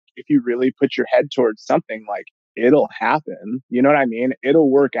if you really put your head towards something, like it'll happen. You know what I mean? It'll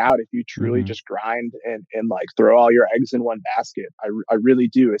work out if you truly just grind and like throw all your eggs in one basket. I really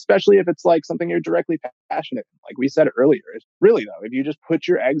do, especially if it's like something you're directly passionate in. Like we said earlier, it's really though, if you just put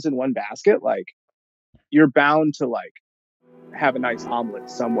your eggs in one basket, like you're bound to like have a nice omelet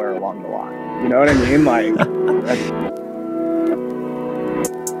somewhere along the line. You know what I mean? Like,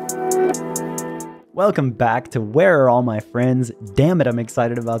 Welcome back to Where Are All My Friends? Damn it, I'm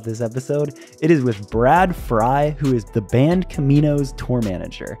excited about this episode. It is with Brad Frey, who is the Band Camino's tour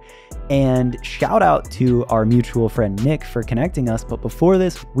manager. And shout out to our mutual friend Nick for connecting us. But before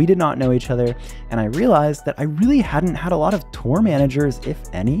this, we did not know each other. And I realized that I really hadn't had a lot of tour managers, if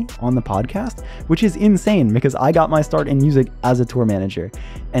any, on the podcast, which is insane because I got my start in music as a tour manager.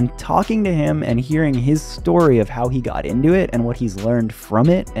 And talking to him and hearing his story of how he got into it and what he's learned from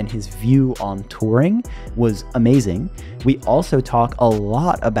it and his view on touring was amazing. We also talk a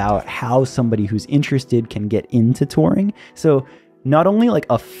lot about how somebody who's interested can get into touring. So not only like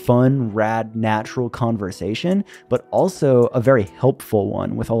a fun, rad, natural conversation, but also a very helpful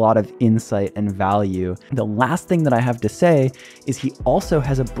one with a lot of insight and value. The last thing that I have to say is he also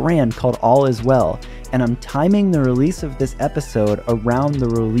has a brand called All Is Well, and I'm timing the release of this episode around the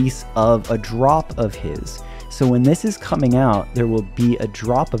release of a drop of his. So when this is coming out, there will be a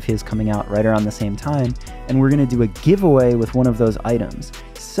drop of his coming out right around the same time, and we're going to do a giveaway with one of those items.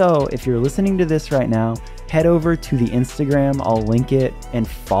 So if you're listening to this right now, head over to the Instagram, I'll link it, and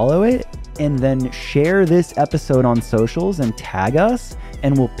follow it, and then share this episode on socials and tag us,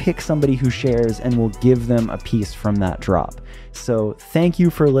 and we'll pick somebody who shares and we'll give them a piece from that drop. So thank you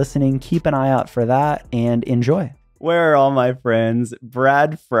for listening. Keep an eye out for that and enjoy. Where are all my friends?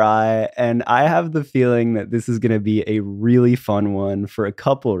 Brad Frey, and I have the feeling that this is going to be a really fun one for a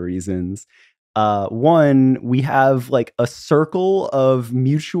couple reasons. One, we have like a circle of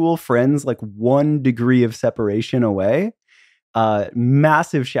mutual friends, like 1 degree of separation away.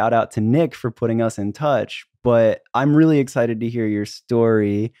 Massive shout out to Nick for putting us in touch, but I'm really excited to hear your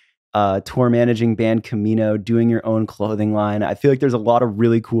story. Tour managing Band Camino, doing your own clothing line. I feel like there's a lot of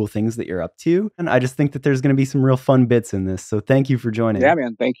really cool things that you're up to. And I just think that there's going to be some real fun bits in this. So thank you for joining. Yeah,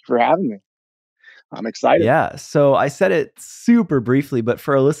 man. Thank you for having me. I'm excited. Yeah. So I said it super briefly, but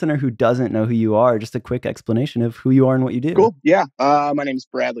for a listener who doesn't know who you are, just a quick explanation of who you are and what you do. Cool. Yeah. My name is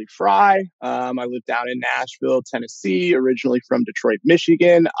Bradley Frey. I live down in Nashville, Tennessee, originally from Detroit,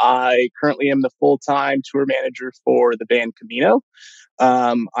 Michigan. I currently am the full-time tour manager for the Band Camino.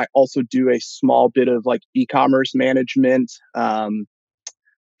 I also do a small bit of like e-commerce management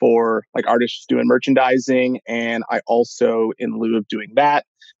for like artists doing merchandising. And I also, in lieu of doing that,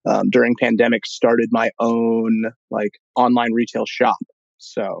 during pandemic, started my own like online retail shop.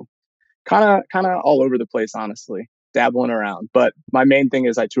 So kind of all over the place, honestly, dabbling around. But my main thing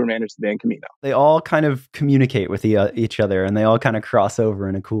is I tour manage the Band Camino. They all kind of communicate with each other and they all kind of cross over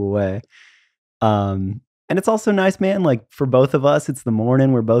in a cool way. And it's also nice, man, like for both of us, it's the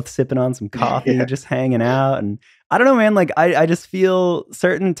morning, we're both sipping on some coffee, just hanging out. And I don't know, man, like I just feel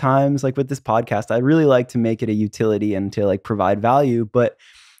certain times, like with this podcast, I really like to make it a utility and to like provide value. But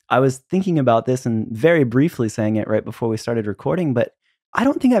I was thinking about this and very briefly saying it right before we started recording, but I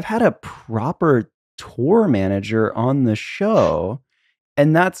don't think I've had a proper tour manager on the show.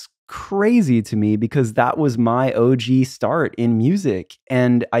 And that's crazy to me because that was my OG start in music.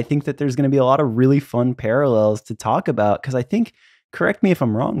 And I think that there's going to be a lot of really fun parallels to talk about because I think, correct me if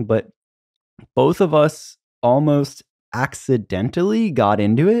I'm wrong, but both of us almost accidentally got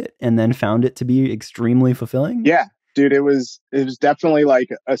into it and then found it to be extremely fulfilling. Yeah, dude, it was definitely like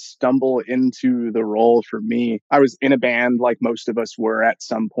a stumble into the role for me. I was in a band like most of us were at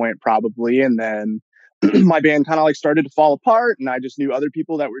some point probably, and then my band kind of like started to fall apart and I just knew other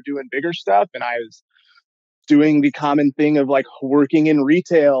people that were doing bigger stuff. And I was doing the common thing of like working in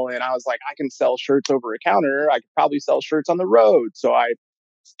retail. And I was like, I can sell shirts over a counter. I could probably sell shirts on the road. So I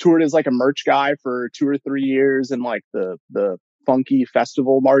toured as like a merch guy for 2 or 3 years in like the funky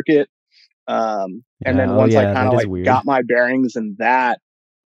festival market. And then once I kind of like got my bearings in that,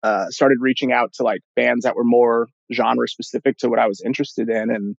 started reaching out to like bands that were more genre specific to what I was interested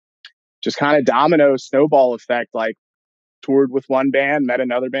in. And just kind of domino snowball effect, like toured with one band, met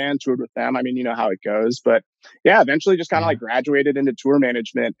another band, toured with them. I mean, you know how it goes, but yeah, eventually just kind of like graduated into tour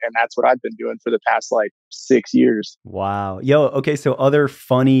management. And that's what I've been doing for the past like 6 years. Wow. Yo, okay. So other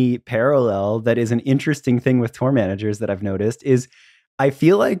funny parallel that is an interesting thing with tour managers that I've noticed is I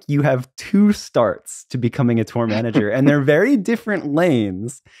feel like you have 2 starts to becoming a tour manager and they're very different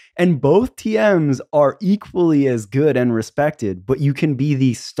lanes and both TMs are equally as good and respected, but you can be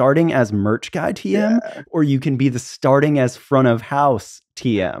the starting as merch guy TM or you can be the starting as front of house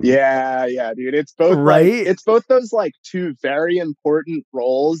TM. Yeah, dude. It's both right? it's both those like two very important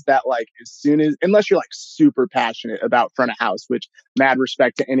roles that like as soon as, unless you're like super passionate about front of house, which mad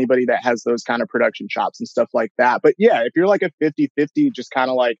respect to anybody that has those kind of production chops and stuff like that. But yeah, if you're like a 50-50, just kind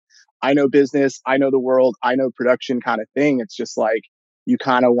of like, I know business, I know the world, I know production kind of thing. It's just like, you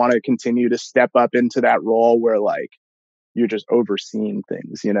kind of want to continue to step up into that role where like, you're just overseeing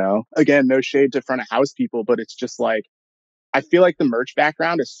things, you know? Again, no shade to front of house people, but it's just like, I feel like the merch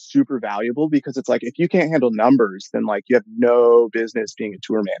background is super valuable because it's like, if you can't handle numbers, then like you have no business being a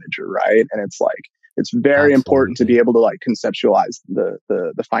tour manager, right? And it's like, it's very important to be able to like conceptualize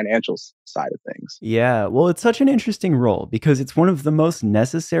the financial side of things. Yeah, well, it's such an interesting role because it's one of the most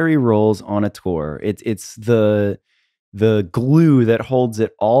necessary roles on a tour. It's the glue that holds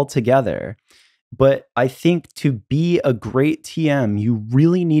it all together. But I think to be a great TM, you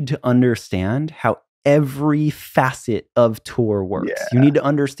really need to understand how every facet of tour works. Yeah. You need to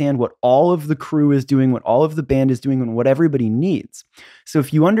understand what all of the crew is doing, what all of the band is doing, and what everybody needs. So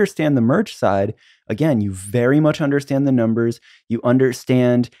if you understand the merch side, again, you very much understand the numbers. You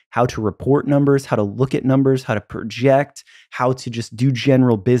understand how to report numbers, how to look at numbers, how to project, how to just do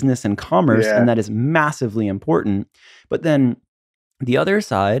general business and commerce. Yeah. And that is massively important. But then the other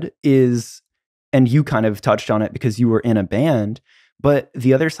side is, and you kind of touched on it because you were in a band, but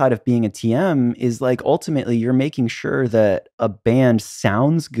the other side of being a TM is like, ultimately you're making sure that a band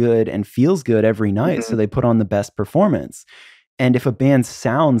sounds good and feels good every night. So they put on the best performance. And if a band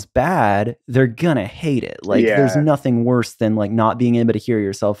sounds bad, they're gonna hate it. Like there's nothing worse than like not being able to hear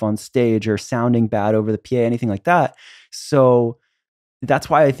yourself on stage or sounding bad over the PA, anything like that. So that's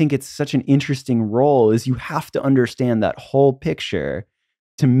why I think it's such an interesting role, is you have to understand that whole picture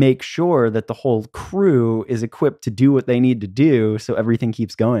to make sure that the whole crew is equipped to do what they need to do so everything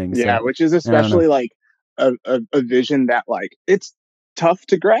keeps going. Yeah, so, which is especially like a vision that like, it's tough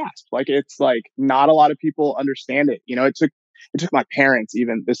to grasp. Like, it's like not a lot of people understand it. You know, it took my parents,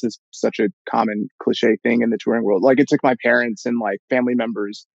 even, this is such a common cliche thing in the touring world. Like, it took my parents and like family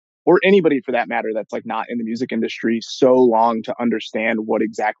members, or anybody for that matter that's like not in the music industry, so long to understand what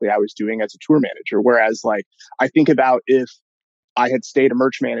exactly I was doing as a tour manager. Whereas like, I think about if I had stayed a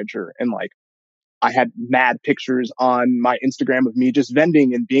merch manager and like I had mad pictures on my Instagram of me just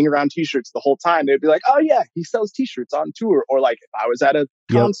vending and being around t-shirts the whole time, they'd be like, oh yeah, he sells t-shirts on tour. Or like if I was at a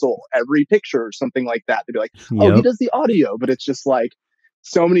console, every picture or something like that, they'd be like, oh, he does the audio. But it's just like,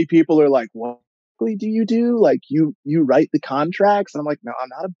 so many people are like, what do you do? Like you write the contracts? And I'm like, no, I'm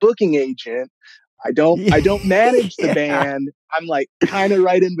not a booking agent. I don't manage the band. I'm like kind of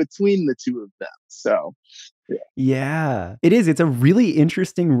right in between the two of them. So yeah, it is. It's a really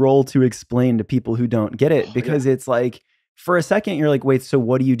interesting role to explain to people who don't get it, because it's like, for a second, you're like, wait, so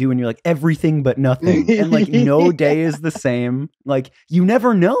what do you do? And you're like, everything but nothing. And like, no day is the same. Like, you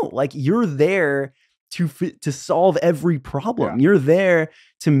never know. Like, you're there to solve every problem. You're there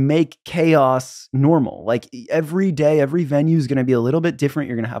to make chaos normal. Like, every day, every venue is going to be a little bit different.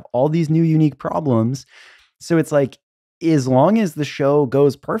 You're going to have all these new, unique problems. So it's like, as long as the show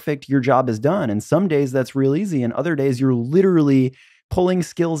goes perfect, your job is done. And some days that's real easy. And other days you're literally pulling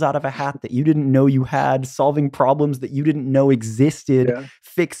skills out of a hat that you didn't know you had, solving problems that you didn't know existed,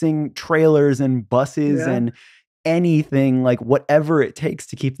 fixing trailers and buses and anything, like whatever it takes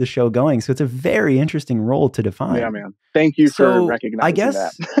to keep the show going. So it's a very interesting role to define. Yeah, man. Thank you for recognizing I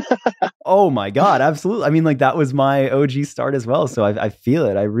guess, that. Oh my God, absolutely. I mean, like that was my OG start as well. So I feel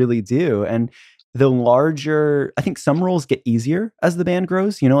it. I really do. And the larger, I think some roles get easier as the band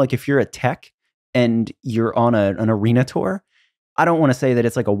grows. You know, like if you're a tech and you're on an arena tour, I don't want to say that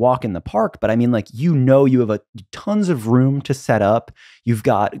it's like a walk in the park, but I mean, like, you know, you have tons of room to set up. You've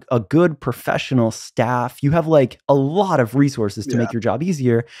got a good professional staff. You have like a lot of resources to make your job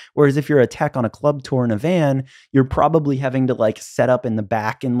easier. Whereas if you're a tech on a club tour in a van, you're probably having to like set up in the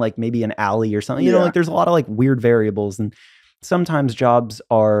back in like maybe an alley or something. You know, like there's a lot of like weird variables, and sometimes jobs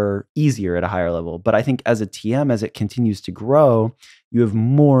are easier at a higher level. But I think as a TM, as it continues to grow, you have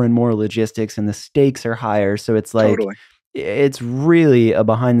more and more logistics and the stakes are higher. So it's like, it's really a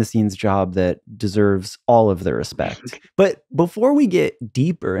behind the scenes job that deserves all of the respect. But before we get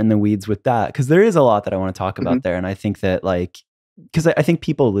deeper in the weeds with that, because there is a lot that I want to talk about there. And I think that like, because I think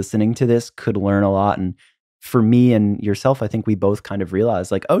people listening to this could learn a lot. And for me and yourself, I think we both kind of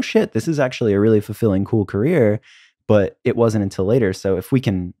realized like, oh shit, this is actually a really fulfilling, cool career. But it wasn't until later. So if we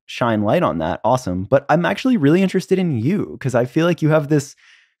can shine light on that, awesome. But I'm actually really interested in you, because I feel like you have this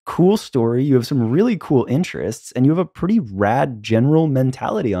cool story. You have some really cool interests, and you have a pretty rad general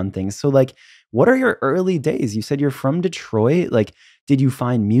mentality on things. So like, what are your early days? You said you're from Detroit. Like, did you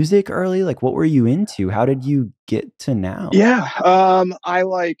find music early? Like, what were you into? How did you get to now? Yeah, I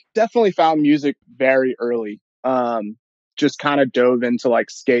like definitely found music very early. Just kind of dove into like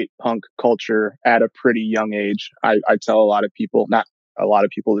skate punk culture at a pretty young age. I tell a lot of people, not a lot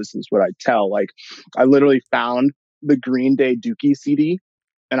of people, this is what I tell. Like, I literally found the Green Day Dookie CD,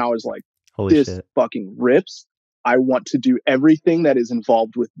 and I was like, Holy this shit. fucking rips. I want to do everything that is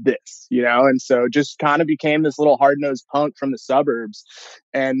involved with this, you know? And so just kind of became this little hard-nosed punk from the suburbs.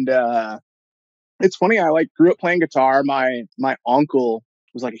 And it's funny, I like grew up playing guitar. My uncle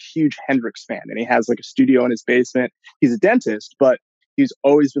was like a huge Hendrix fan, and he has like a studio in his basement. He's a dentist, but he's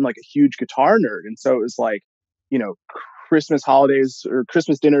always been like a huge guitar nerd. And so it was like, you know, Christmas holidays or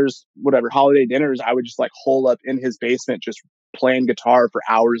Christmas dinners, whatever, holiday dinners, I would just like hole up in his basement just playing guitar for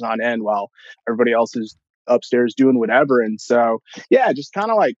hours on end while everybody else is upstairs doing whatever. And so yeah, just kind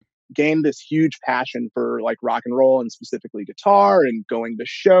of like gained this huge passion for like rock and roll and specifically guitar, and going to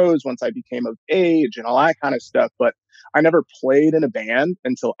shows once I became of age and all that kind of stuff. But I never played in a band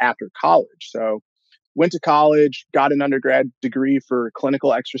until after college. So went to college, got an undergrad degree for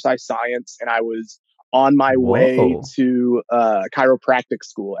clinical exercise science, and I was on my way Whoa. to chiropractic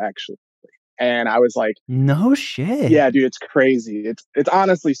school actually. And I was like, No shit. yeah, dude, it's crazy. It's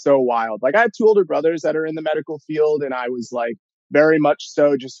honestly so wild. Like, I have two older brothers that are in the medical field, and I was like very much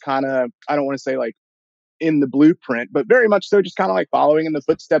so just kind of, I don't want to say like in the blueprint, but very much so just kind of like following in the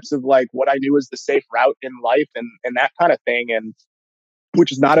footsteps of like what I knew was the safe route in life, and that kind of thing. And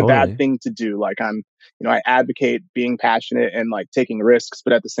which is not a bad Totally. thing to do. Like, I advocate being passionate and like taking risks,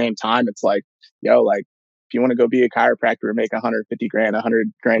 but at the same time, it's like, yo, like if you want to go be a chiropractor and make 150 grand, 100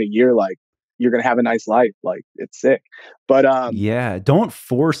 grand a year, like you're going to have a nice life. Like, it's sick. But, Yeah, don't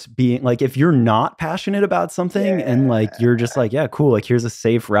force being like, if you're not passionate about something and like yeah, you're just like, yeah, cool, like here's a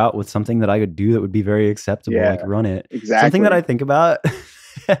safe route with something that I could do that would be very acceptable, like yeah, run it. Something that exactly. I think about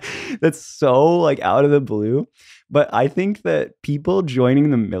that's so like out of the blue, but I think that people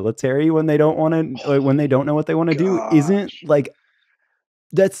joining the military when they don't want to, like, when they don't know what they want to do, isn't Gosh. like,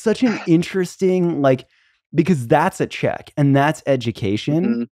 that's such an interesting, like, because that's a check and that's education,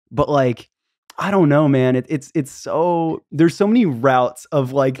 Mhm. but like, I don't know, man. It's so, there's so many routes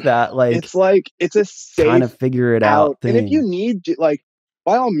of like that, like It's like, it's a trying to safe figure it out. out And if you thing. need to, like,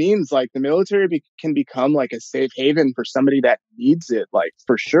 by all means, like the military can become like a safe haven for somebody that needs it, like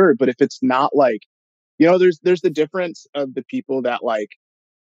for sure. But if it's not like, there's the difference of the people that like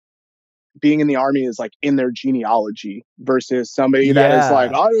being in the army is like in their genealogy versus somebody that is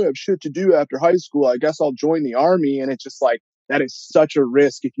like, Yeah. I don't have shit to do after high school, I guess I'll join the army. And it's just like, that is such a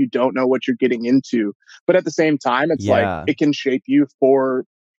risk if you don't know what you're getting into. But at the same time, it's like Yeah. it can shape you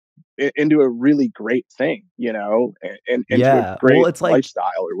into a really great thing, and into a Yeah. Well, great it's like,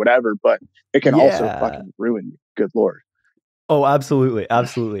 lifestyle or whatever. But it can also yeah. fucking ruin you. Good Lord. Oh, absolutely,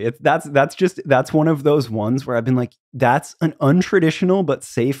 absolutely. That's one of those ones where I've been like, that's an untraditional but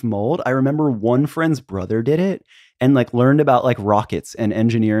safe mold. I remember one friend's brother did it and like learned about like rockets and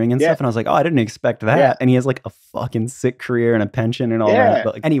engineering and Yeah. stuff, and I was like, oh, I didn't expect Yeah. that. And he has like a fucking sick career and a pension and all that. Yeah.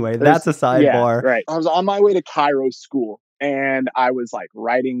 But like, anyway, that's a Yeah, sidebar. right. I was on my way to Cairo school, and I was like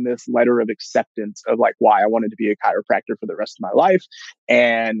writing this letter of acceptance of like why I wanted to be a chiropractor for the rest of my life.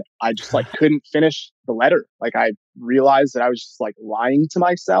 And I just like couldn't finish the letter. Like, I realized that I was just like lying to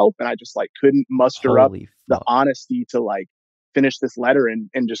myself, and I just like couldn't muster up Holy the fuck. honesty to like finish this letter and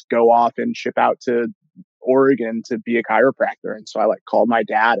just go off and ship out to Oregon to be a chiropractor. And so I like called my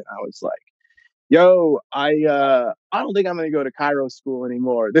dad, and I was like, yo, I don't think I'm gonna go to Cairo school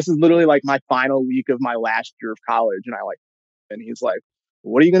anymore. This is literally like my final week of my last year of college. And he's like,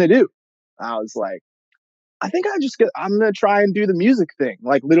 what are you gonna do? I was like, I think I'm gonna try and do the music thing.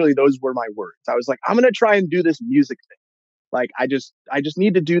 Like, literally those were my words. I was like, I'm gonna try and do this music thing. Like, I just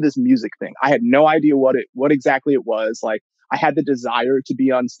need to do this music thing. I had no idea what exactly it was. Like, I had the desire to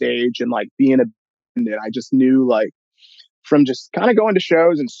be on stage and like be in a band, and I just knew like from just kind of going to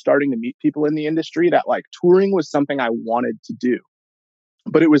shows and starting to meet people in the industry that like touring was something I wanted to do.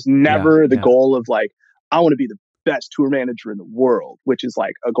 But it was Yeah, never the yeah. goal of like, I want to be the best tour manager in the world, which is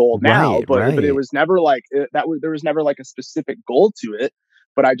like a goal now. Right, But it right. was never like there was never like a specific goal to it.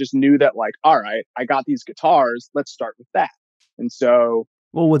 But I just knew that like, all right, I got these guitars. Let's start with that. And so,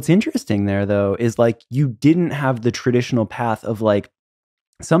 Well, what's interesting there though is like you didn't have the traditional path of like,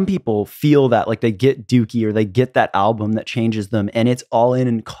 some people feel that like they get Dookie or they get that album that changes them and it's all in,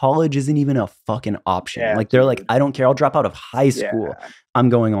 and college isn't even a fucking option. yeah, Like they're like, dude. I don't care. I'll drop out of high Yeah, school. I'm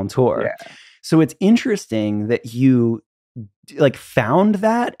going on tour. yeah. So it's interesting that you like found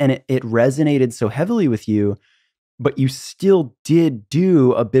that and it resonated so heavily with you. but you still did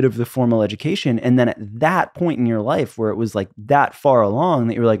do a bit of the formal education. And then at that point in your life where it was like that far along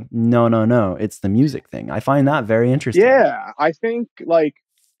that you were like, no, no, no, it's the music thing. I find that very interesting. Yeah, I think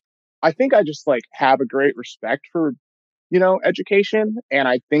I just like have a great respect for, education. And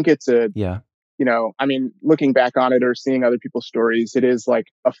I think it's Yeah. I mean, looking back on it or seeing other people's stories, it is like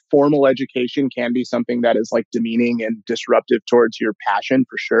a formal education can be something that is like demeaning and disruptive towards your passion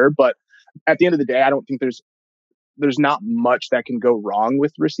for sure. But at the end of the day, I don't think there's not much that can go wrong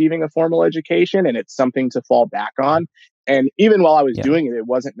with receiving a formal education, and it's something to fall back on. And even while I was Yeah. doing it, it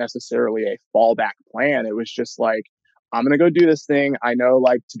wasn't necessarily a fallback plan. It was just like, I'm going to go do this thing. I know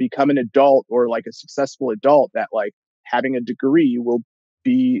like to become an adult or like a successful adult that like having a degree will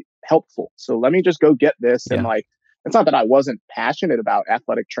be helpful. So let me just go get this. And Yeah. like, it's not that I wasn't passionate about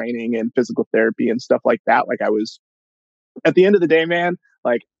athletic training and physical therapy and stuff like that. Like I was, at the end of the day, man,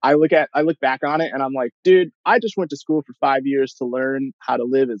 like I look back on it and I'm like, dude, I just went to school for 5 years to learn how to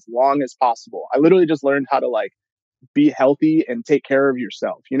live as long as possible. I literally just learned how to like be healthy and take care of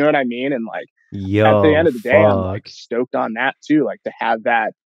yourself. You know what I mean? And like at the Yo, end of the day, I'm like fuck. stoked on that too. Like to have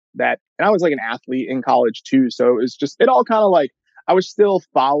that, and I was like an athlete in college too. So it was just, it all kind of like, I was still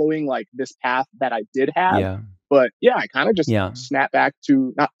following like this path that I did have. Yeah. But yeah, I kind of just Yeah. but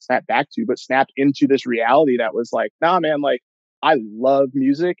snapped into this reality that was like, nah, man, like I love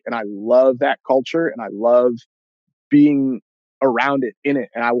music and I love that culture and I love being around it in it.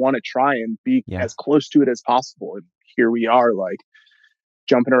 And I want to try and be Yeah. as close to it as possible. And here we are, like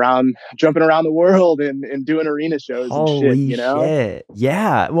jumping around the world and doing arena shows and shit, Holy shit.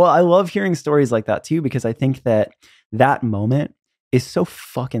 Yeah. Well, I love hearing stories like that too, because I think that that moment is so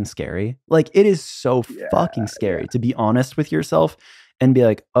fucking scary. Like it is so fucking scary to be honest with yourself and be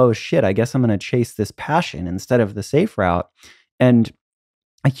like, oh shit, I guess I'm going to chase this passion instead of the safe route. And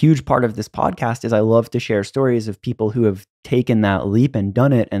a huge part of this podcast is I love to share stories of people who have taken that leap and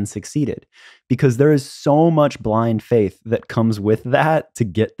done it and succeeded, because there is so much blind faith that comes with that to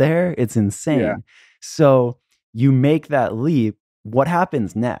get there. It's insane. Yeah. So you make that leap. What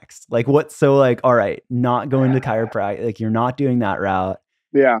happens next? Like all right, not going to chiropractic, like you're not doing that route.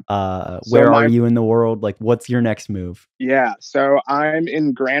 Yeah. Where are you in the world? Like what's your next move? Yeah. So I'm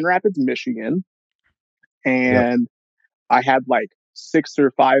in Grand Rapids, Michigan, and I had like 6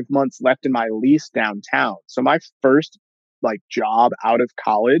 or 5 months left in my lease downtown. So my first like job out of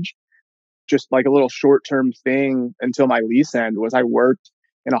college, just like a little short-term thing until my lease end, was I worked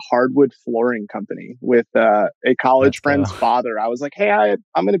in a hardwood flooring company with a college friend's father. I was like, hey,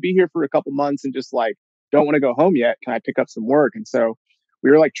 I'm going to be here for a couple months and just like don't want to go home yet. Can I pick up some work? And so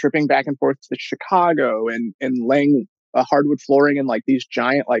we were like tripping back and forth to Chicago and laying hardwood flooring in like these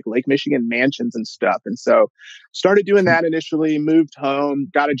giant like Lake Michigan mansions and stuff. And so started doing that initially, moved home,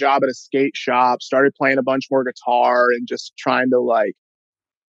 got a job at a skate shop, started playing a bunch more guitar and just trying to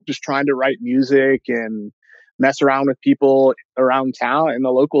write music and mess around with people around town in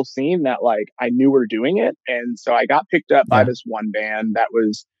the local scene that like I knew were doing it. And so I got picked up by this one band that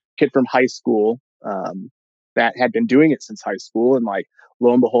was a kid from high school that had been doing it since high school. And like,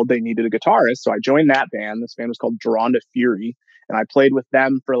 lo and behold, they needed a guitarist. So I joined that band. This band was called Drawn to Fury. And I played with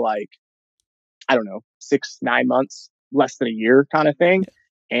them for like, I don't know, 6-9 months, less than a year kind of thing.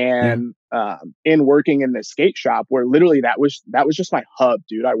 And in working in this skate shop where literally that was just my hub,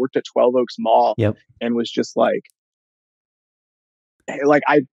 dude. I worked at 12 Oaks Mall and was just like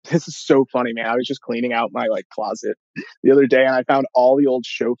this is so funny, man. I was just cleaning out my like closet the other day and I found all the old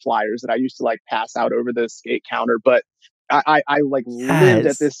show flyers that I used to like pass out over the skate counter. But I like lived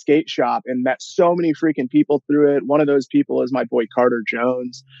at this skate shop and met so many freaking people through it. One of those people is my boy Carter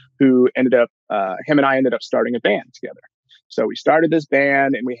Jones, who ended up, him and I ended up starting a band together. So we started this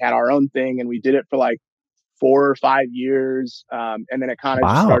band and we had our own thing and we did it for like 4 or 5 years. And then it kind of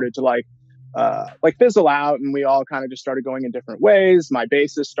just started to like fizzle out and we all kind of just started going in different ways. My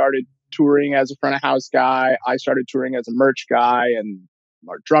bassist started touring as a front of house guy. I started touring as a merch guy, and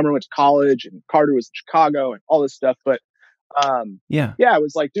our drummer went to college and Carter was in Chicago and all this stuff. But I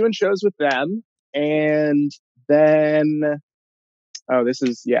was like doing shows with them. And then, this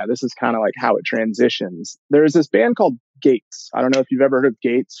is kind of like how it transitions. There's this band called Gates. I don't know if you've ever heard of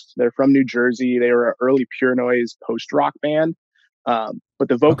Gates. They're from New Jersey. They were an early pure noise post rock band. But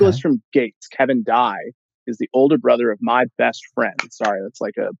the vocalist from Gates, Kevin Dye, is the older brother of my best friend. Sorry, that's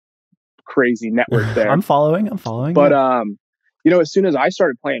like a crazy network there. I'm following. But as soon as I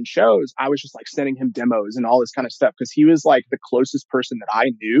started playing shows, I was just like sending him demos and all this kind of stuff because he was like the closest person that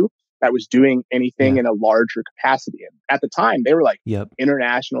I knew that was doing anything in a larger capacity. And at the time, they were like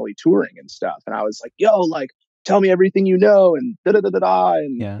internationally touring and stuff. And I was like, yo, like tell me everything you know, and da da da da da,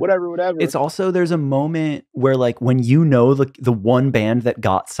 and Yeah. whatever. It's also, there's a moment where like when you know the one band that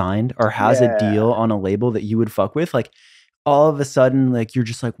got signed or has a deal on a label that you would fuck with, like all of a sudden, like you're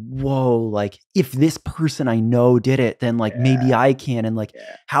just like, whoa, like if this person I know did it, then like maybe I can. And like,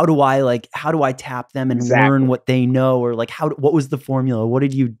 how do I tap them and learn what they know? Or like, what was the formula? What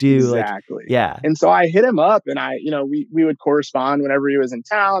did you do? Exactly. Like, yeah. And so I hit him up, and we would correspond whenever he was in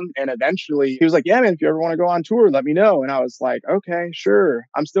town. And eventually he was like, yeah, man, if you ever want to go on tour, let me know. And I was like, okay, sure.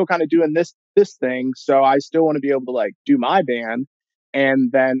 I'm still kind of doing this thing. So I still want to be able to like do my band.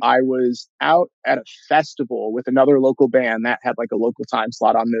 And then I was out at a festival with another local band that had like a local time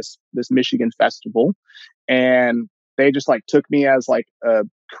slot on this Michigan festival. And they just like took me as like a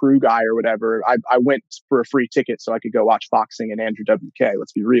crew guy or whatever. I went for a free ticket so I could go watch Foxing and Andrew WK.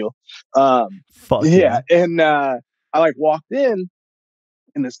 Let's be real. Fuck yeah. And I like walked in,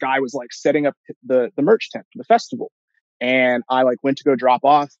 and this guy was like setting up the merch tent for the festival. And I like went to go drop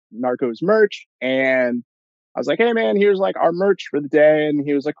off Narco's merch, and I was like, hey man, here's like our merch for the day. And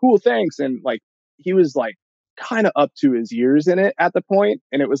he was like, cool, thanks. And like, he was like kind of up to his ears in it at the point.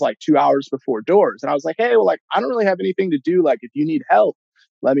 And it was like 2 hours before doors. And I was like, hey, well, like, I don't really have anything to do. Like, if you need help,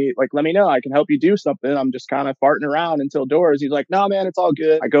 let me know. I can help you do something. I'm just kind of farting around until doors. He's like, no, man, it's all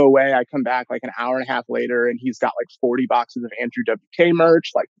good. I go away. I come back like an hour and a half later, and he's got like 40 boxes of Andrew WK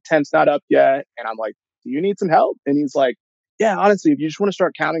merch. Like, the tent's not up yet. And I'm like, do you need some help? And he's like, yeah, honestly, if you just want to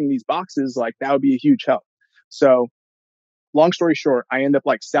start counting these boxes, like that would be a huge help. So long story short, I end up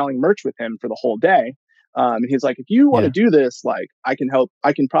like selling merch with him for the whole day. And he's like, if you want to do this, like I can help.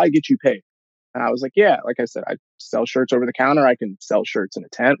 I can probably get you paid. And I was like, yeah, like I said, I sell shirts over the counter. I can sell shirts in a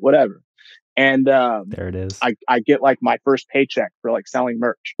tent, whatever. And there it is. I get like my first paycheck for like selling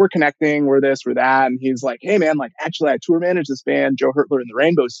merch. We're connecting, we're this, we're that. And he's like, hey man, like actually I tour manage this band, Joe Hurtler and the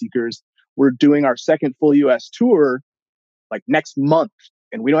Rainbow Seekers. We're doing our second full US tour like next month,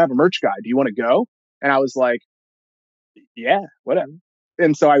 and we don't have a merch guy. Do you want to go? And I was like, yeah, whatever.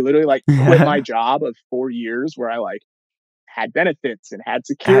 And so I literally like quit my job of 4 years where I like had benefits and had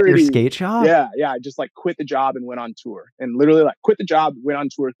security. At your skate shop? Yeah. I just like quit the job and went on tour, and literally like quit the job, went on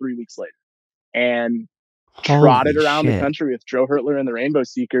tour 3 weeks later, and trotted around the country with Joe Hurtler and the Rainbow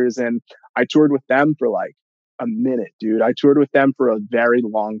Seekers. And I toured with them for like a minute, dude. I toured with them for a very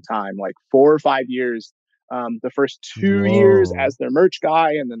long time, like 4 or 5 years. The first 2 years as their merch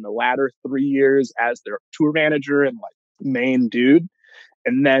guy, and then the latter 3 years as their tour manager and like main dude.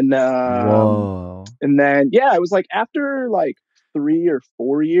 And then, yeah, it was like after like 3 or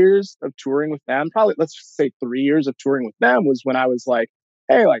 4 years of touring with them, probably let's say 3 years of touring with them, was when I was like,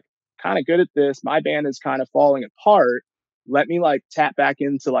 hey, like kind of good at this. My band is kind of falling apart. Let me like tap back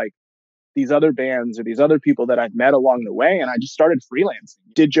into like these other bands or these other people that I've met along the way. And I just started freelancing.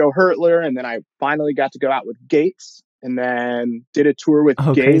 Did Joe Hurtler, and then I finally got to go out with Gates, and then did a tour with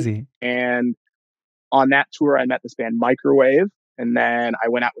Gates. Crazy. And on that tour, I met this band Microwave. And then I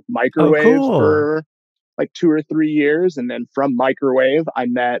went out with Microwave for like 2 or 3 years. And then from Microwave, I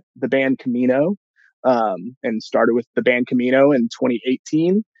met the band Camino, and started with the band Camino in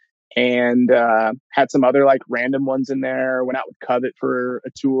 2018. And had some other like random ones in there. Went out with Covet for a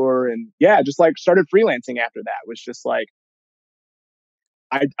tour, and yeah, just like started freelancing after that. It was just like,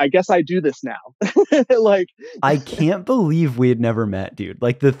 I guess I do this now. Like, I can't believe we had never met, dude.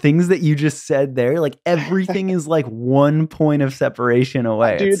 Like the things that you just said there, like everything is like 1 point of separation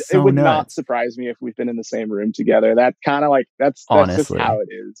away. Dude, so it would nuts. not surprise me if we've been in the same room together. That kind of like, that's just how it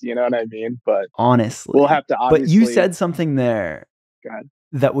is. You know what I mean? But honestly, we'll have to obviously. But you said something there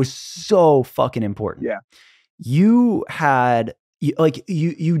that was so fucking important. Yeah. You had,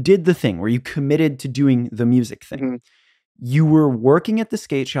 you did the thing where you committed to doing the music thing. Mm-hmm. You were working at the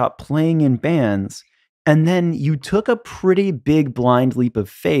skate shop, playing in bands, and then you took a pretty big blind leap of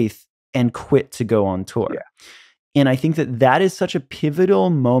faith and quit to go on tour. Yeah. And I think that is such a pivotal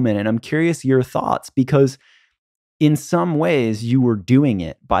moment. And I'm curious your thoughts, because in some ways you were doing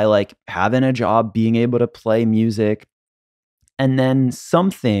it by like having a job, being able to play music, and then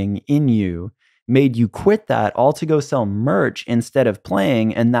something in you made you quit that all to go sell merch instead of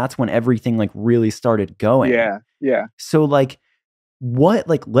playing. And that's when everything like really started going. Yeah. So like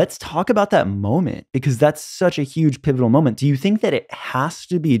let's talk about that moment, because that's such a huge pivotal moment. Do you think that it has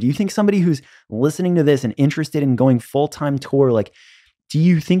to be, do you think somebody who's listening to this and interested in going full-time tour, like, do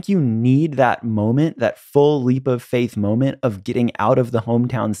you think you need that moment, that full leap of faith moment of getting out of the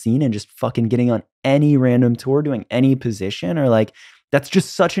hometown scene and just fucking getting on any random tour, doing any position? Or like, that's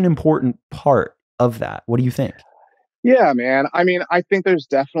just such an important part of that. What do you think? Yeah, man. I mean, I think there's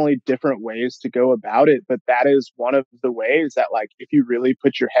definitely different ways to go about it, but that is one of the ways that, like, if you really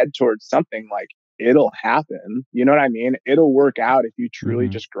put your head towards something, like, it'll happen. You know what I mean? It'll work out if you truly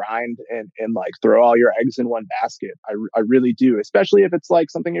Mhm. just grind and like throw all your eggs in one basket. I really do, especially if it's like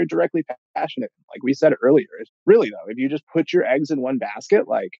something you're directly passionate in. Like we said earlier, it's really though, if you just put your eggs in one basket,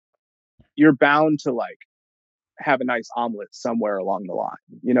 like you're bound to like have a nice omelet somewhere along the line.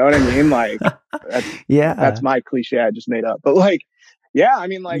 You know what I mean? Like that's Yeah. my cliche I just made up. But like, yeah, I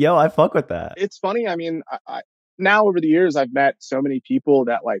mean, like Yo, I fuck with that. it's funny. I mean, I now over the years I've met so many people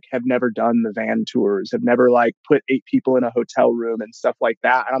that like have never done the van tours, have never like put 8 people in a hotel room and stuff like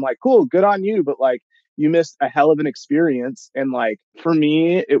that. And I'm like, cool, good on you, but like you missed a hell of an experience. And like for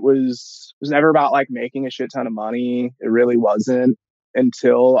me, it was never about like making a shit ton of money. It really wasn't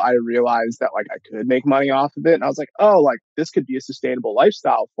until I realized that like I could make money off of it. And I was like, oh, like this could be a sustainable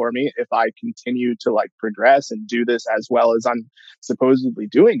lifestyle for me if I continue to like progress and do this as well as I'm supposedly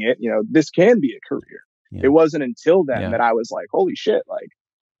doing it. You know, this can be a career. Yeah. It wasn't until then Yeah. that I was like, holy shit, like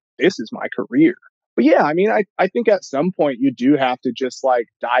this is my career. But yeah, I mean, I think at some point you do have to just like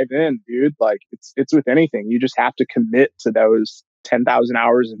dive in, dude. Like it's with anything. You just have to commit to those 10,000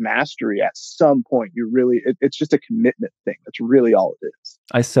 hours of mastery at some point. You really, it's just a commitment thing. That's really all it is.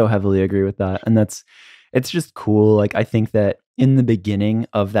 I so heavily agree with that. And it's just cool. Like I think that in the beginning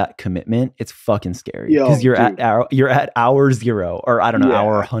of that commitment, it's fucking scary because Yo, dude. you're at hour 0 or I don't know,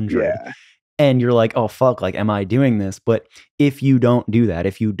 hour Yeah. 100. Yeah. And you're like, oh fuck, like am I doing this? But if you don't do that,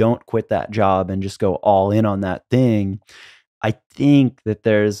 if you don't quit that job and just go all in on that thing, I think that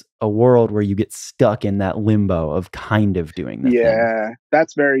there's a world where you get stuck in that limbo of kind of doing the thing. Yeah.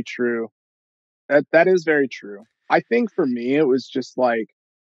 That's very true. That is very true. I think for me, it was just like,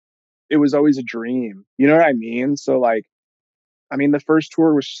 it was always a dream. You know what I mean? So like, I mean, the first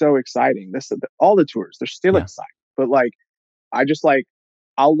tour was so exciting. All the tours, they're still Yeah. exciting. But like, I just like,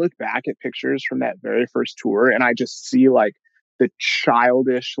 I'll look back at pictures from that very first tour and I just see like the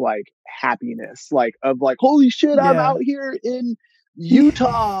childish like happiness, like of like, holy shit, I'm Yeah. out here in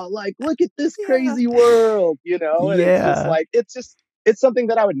Utah. Like, look at this Yeah. crazy world, you know? And it's just Yeah. like, it's something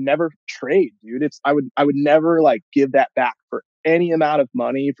that I would never trade, dude. I would never like give that back for any amount of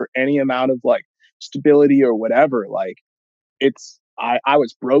money, for any amount of like stability or whatever. Like, I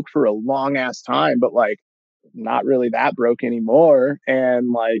was broke for a long ass time, but like not really that broke anymore.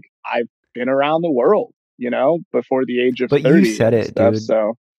 And like I've been around the world, you know, before the age of But you 30 said and it, stuff. dude.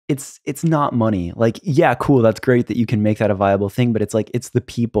 So It's not money. Like, yeah, cool. That's great that you can make that a viable thing, but it's like it's the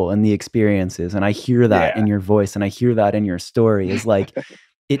people and the experiences. And I hear that yeah. in your voice and I hear that in your story is like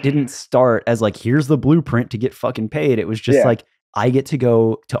it didn't start as like here's the blueprint to get fucking paid. It was just Yeah. like I get to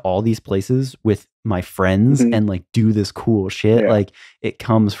go to all these places with my friends Mhm. and like do this cool shit. Yeah. Like it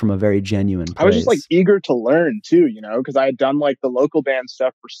comes from a very genuine I was just like place. eager to learn too, you know, because I had done like the local band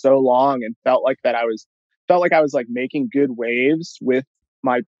stuff for so long and felt like I was like making good waves with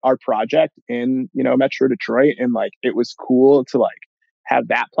our project in, you know, Metro Detroit. And like it was cool to like have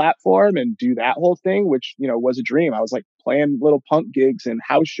that platform and do that whole thing, which, you know, was a dream. I was like playing little punk gigs and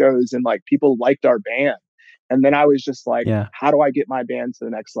house shows and like people liked our band. And then I was just like, Yeah. how do I get my band to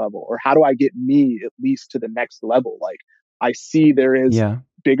the next level? Or how do I get me at least to the next level? Like I see there is Yeah.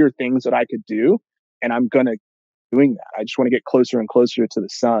 bigger things that I could do, and I'm gonna doing that. I just want to get closer and closer to the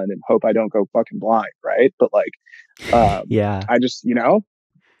sun and hope I don't go fucking blind, right? But like, Yeah. I just, you know,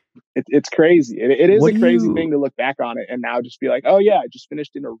 it's crazy. It is What a do crazy you thing to look back on it and now just be like, oh yeah, I just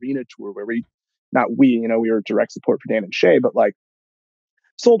finished an arena tour where you know, we were direct support for Dan and Shay, but like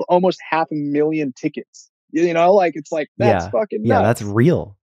sold almost 500,000 tickets. You know, like it's like that's Yeah. fucking Yeah, that's nuts.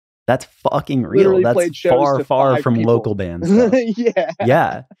 real. That's fucking real. Literally That's played shows far, to far 5 from people. local band stuff. Yeah.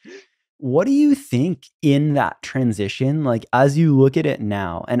 Yeah. What do you think in that transition, like as you look at it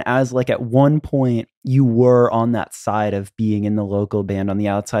now, and as like at one point you were on that side of being in the local band on the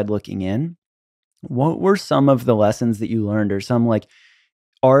outside looking in, what were some of the lessons that you learned or some like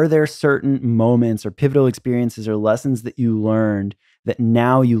are there certain moments or pivotal experiences or lessons that you learned that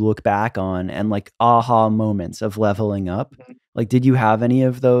now you look back on and like aha moments of leveling up? Like, did you have any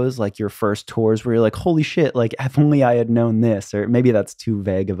of those, like your first tours where you're like, holy shit, like if only I had known this, or maybe that's too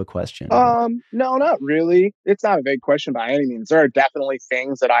vague of a question, but No, not really. It's not a big question by any means. There are definitely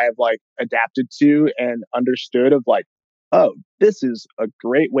things that I have like adapted to and understood of like, oh, this is a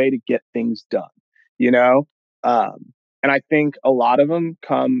great way to get things done, you know? And I think a lot of them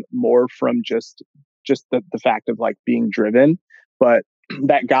come more from just the fact of like being driven. But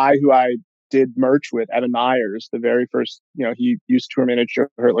that guy who I did merch with, Evan Myers, the very first, you know, he used to tour manage Joe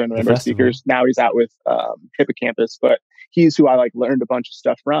Hurtler and the the Rainbow festival. Seekers. Now he's out with Hippocampus, but he's who I like learned a bunch of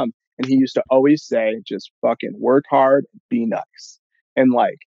stuff from. And he used to always say, just fucking work hard, be nice. And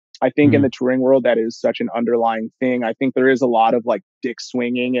like, I think in the touring world, that is such an underlying thing. I think there is a lot of like dick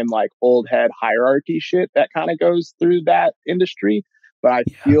swinging and like old head hierarchy shit that kind of goes through that industry. But I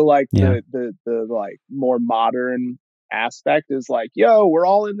feel like the like more modern aspect is like, yo, we're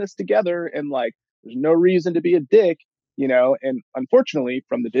all in this together, and like there's no reason to be a dick, you know. And unfortunately,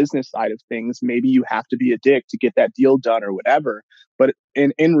 from the business side of things, maybe you have to be a dick to get that deal done or whatever. But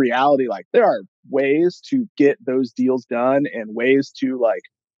in reality, like there are ways to get those deals done and ways to like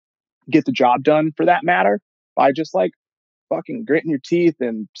get the job done for that matter by just like fucking gritting your teeth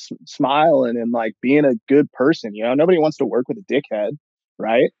and smiling and like being a good person. You know, nobody wants to work with a dickhead,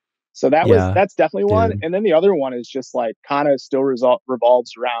 right? So that's definitely one. And then the other one is just like kind of still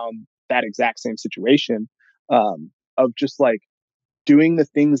revolves around that exact same situation, of just like doing the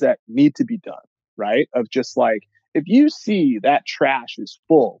things that need to be done, right? Of just like, if you see that trash is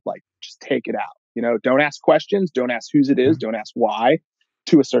full, like just take it out. You know, don't ask questions, don't ask whose it is, don't ask why.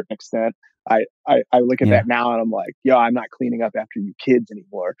 To a certain extent, I look at that now and I'm like, yo, I'm not cleaning up after you kids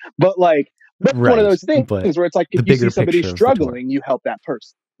anymore. But like, that's one of those things where it's like, if you see somebody struggling, you help that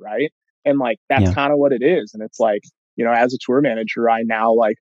person, right? And like, that's kind of what it is. And it's like, you know, as a tour manager, I now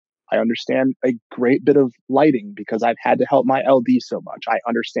like, I understand a great bit of lighting because I've had to help my LD so much. I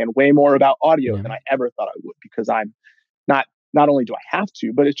understand way more about audio than I ever thought I would, because I'm not only do I have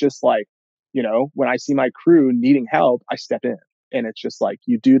to, but it's just like, you know, when I see my crew needing help, I step in. And it's just like,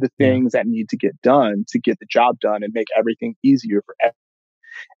 you do the things that need to get done to get the job done and make everything easier for everyone.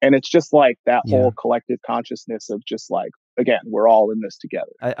 And it's just like that whole collective consciousness of just like, again, we're all in this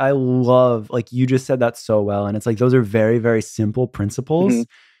together. I love, like you just said that so well. And it's like, those are very, very simple principles.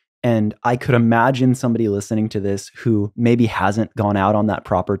 And I could imagine somebody listening to this who maybe hasn't gone out on that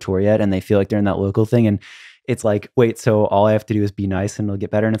proper tour yet, and they feel like they're in that local thing. And it's like, wait, so all I have to do is be nice and it'll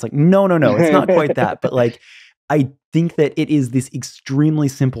get better. And it's like, no, it's not quite that. But like, I think that it is this extremely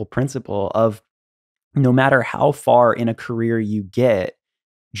simple principle of no matter how far in a career you get,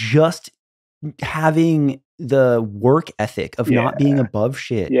 just having the work ethic of not being above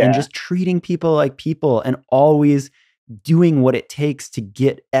shit and just treating people like people and always doing what it takes to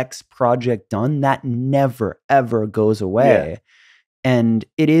get X project done, that never, ever goes away. And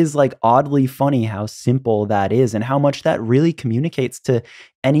it is like oddly funny how simple that is and how much that really communicates to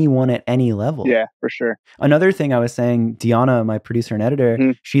anyone at any level. Yeah, for sure. Another thing I was saying, Deanna, my producer and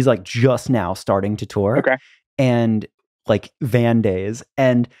editor, she's like just now starting to tour. Okay. And like van days.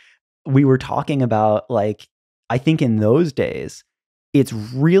 And we were talking about like, I think in those days, it's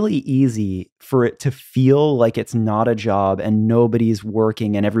really easy for it to feel like it's not a job and nobody's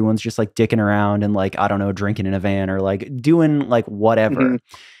working and everyone's just like dicking around and like, I don't know, drinking in a van or like doing like whatever.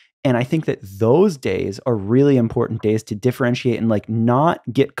 And I think that those days are really important days to differentiate and like not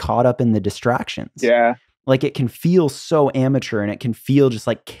get caught up in the distractions. Yeah. Like it can feel so amateur and it can feel just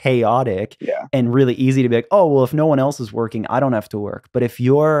like chaotic and really easy to be like, oh, well, if no one else is working, I don't have to work. But if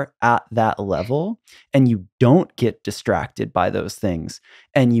you're at that level and you don't get distracted by those things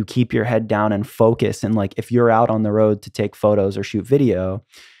and you keep your head down and focus, and like if you're out on the road to take photos or shoot video,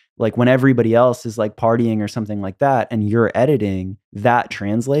 like when everybody else is like partying or something like that and you're editing, that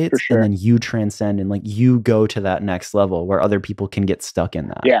translates and then you transcend and like you go to that next level where other people can get stuck in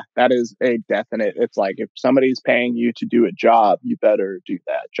that. Yeah, that is a definite. It's like if somebody's paying you to do a job, you better do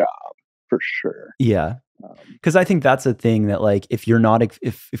that job for sure. Yeah. Because I think that's a thing that like if you're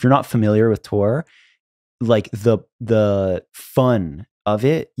not familiar with tour, like the fun of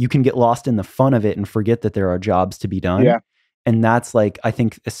it, you can get lost in the fun of it and forget that there are jobs to be done. Yeah. And that's like, I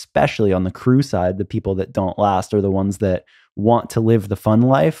think, especially on the crew side, the people that don't last are the ones that want to live the fun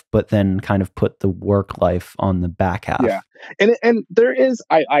life, but then kind of put the work life on the back half. Yeah. And there is,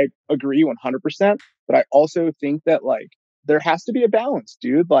 I agree 100%, but I also think that like, there has to be a balance,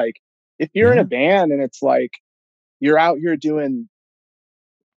 dude. Like if you're in a band and it's like, you're out here doing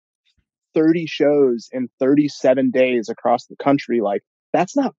 30 shows in 37 days across the country, like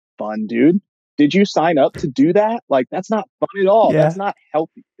that's not fun, dude. Did you sign up to do that? Like, that's not fun at all. That's not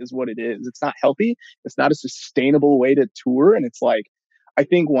healthy is what it is. It's not healthy. It's not a sustainable way to tour. And it's like, I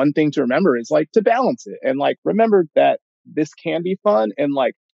think one thing to remember is like to balance it and like, remember that this can be fun and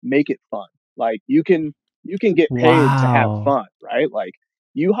like make it fun. Like you can get paid to have fun, right? Like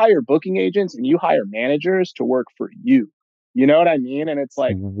you hire booking agents and you hire managers to work for you. You know what I mean? And it's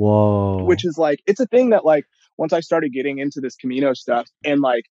like, which is like, it's a thing that like, once I started getting into this Camino stuff and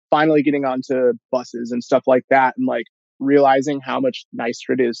like finally getting onto buses and stuff like that and like realizing how much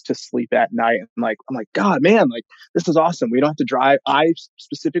nicer it is to sleep at night. And like, I'm like, God, man, like this is awesome. We don't have to drive. I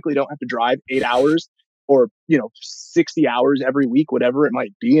specifically don't have to drive 8 hours or, 60 hours every week, whatever it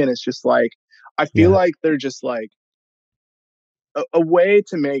might be. And it's just like, I feel like they're just like, a way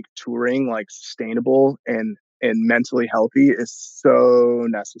to make touring like sustainable and mentally healthy is so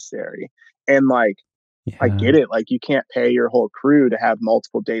necessary. And like, I Yeah. get it. Like, you can't pay your whole crew to have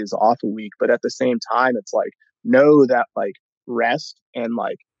multiple days off a week, but at the same time, it's like, know that like rest and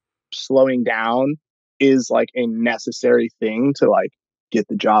like slowing down is like a necessary thing to like get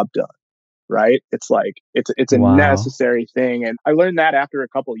the job done. Right? It's like it's a Wow. necessary thing, and I learned that after a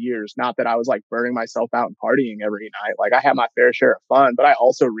couple of years. Not that I was like burning myself out and partying every night. Like, I had my fair share of fun, but I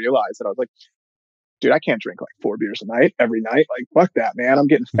also realized that I was like, dude, I can't drink like 4 beers a night every night. Like, fuck that, man. I'm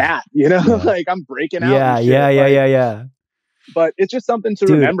getting fat, you know? Yeah. Like, I'm breaking out and Yeah. shit. Yeah. Yeah. Like, Yeah. Yeah. but it's just something to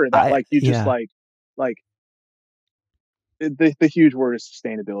Dude, remember that like you just yeah. like the huge word is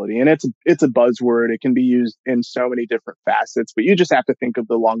sustainability, and it's a buzzword. It can be used in so many different facets, but you just have to think of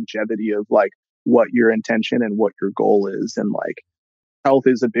the longevity of like what your intention and what your goal is. And like, health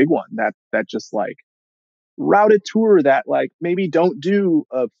is a big one that just like route a tour that like maybe don't do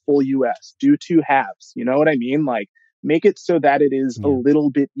a full US, do two halves. You know what I mean? Like, make it so that it is a Yeah. little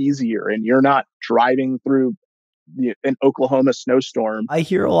bit easier and you're not driving through an Oklahoma snowstorm. I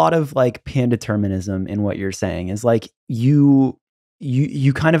hear a lot of like pandeterminism in what you're saying is like you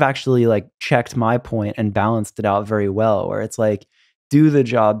kind of actually like checked my point and balanced it out very well, where it's like, do the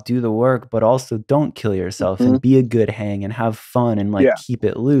job, do the work, but also don't kill yourself Mm-hmm. and be a good hang and have fun and like Yeah. keep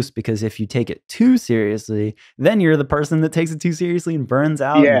it loose, because if you take it too seriously, then you're the person that takes it too seriously and burns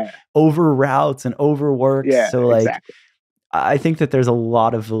out and Yeah. over routes and overworks. Yeah. So like Exactly. I think that there's a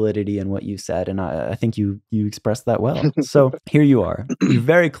lot of validity in what you said, and I think you expressed that well. So here you are. You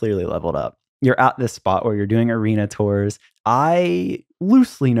very clearly leveled up. You're at this spot where you're doing arena tours. I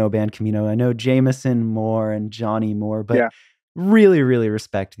loosely know Band Camino. I know Jameson more and Johnny more, but Yeah. really, really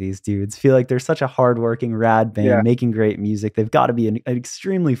respect these dudes. Feel like they're such a hardworking, rad Yeah. band making great music. They've got to be an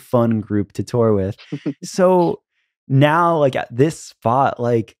extremely fun group to tour with. So now, like at this spot,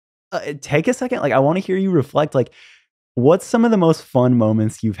 like take a second. Like I want to hear you reflect. Like, what's some of the most fun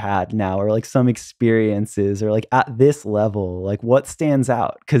moments you've had now, or like some experiences, or like at this level, like what stands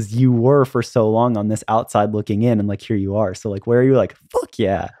out? Because you were for so long on this outside looking in, and like here you are. So like, where are you like, fuck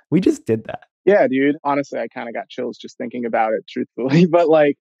yeah, we just did that. Yeah, dude. Honestly, I kind of got chills just thinking about it, truthfully. But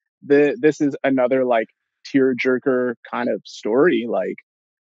like, this is another like tear jerker kind of story. Like,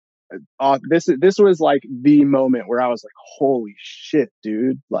 this was like the moment where I was like, holy shit,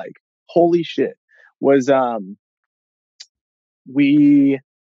 dude. Like, holy shit. Was we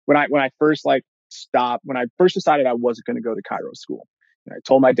when I first like stopped, when I first decided I wasn't going to go to Cairo school. And I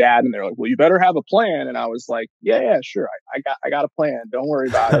told my dad, and they're like, well, you better have a plan. And I was like, yeah, sure. I got a plan. Don't worry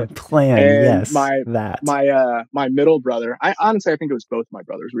about it. Plan, And yes, that. my middle brother, I honestly, I think it was both my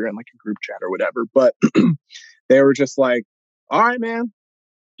brothers. We were in like a group chat or whatever, but they were just like, all right, man,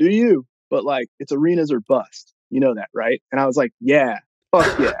 do you, but like, it's arenas or bust. You know that, right? And I was like, yeah,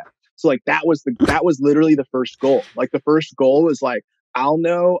 fuck yeah. So like, that was literally the first goal. Like, the first goal was like, I'll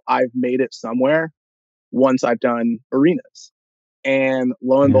know I've made it somewhere once I've done arenas. And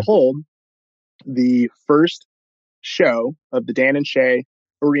lo and Yeah. behold, the first show of the Dan and Shay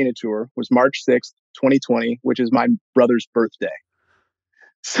arena tour was March 6th, 2020, which is my brother's birthday.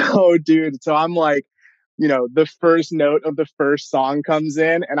 So, dude, so I'm like, the first note of the first song comes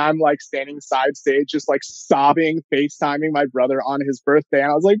in, and I'm like standing side stage, just like sobbing, FaceTiming my brother on his birthday.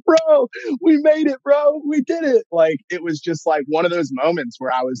 And I was like, bro, we made it, bro. We did it. Like, it was just like one of those moments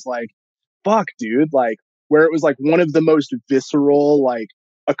where I was like, fuck, dude. Like, where it was like one of the most visceral, like,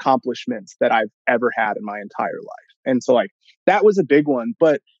 accomplishments that I've ever had in my entire life. And so, like, that was a big one.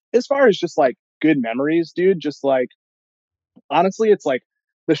 But as far as just like good memories, dude, just like, honestly, it's like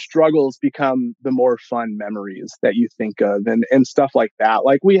the struggles become the more fun memories that you think of, and stuff like that.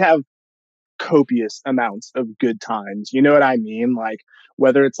 Like, we have copious amounts of good times. You know what I mean? Like,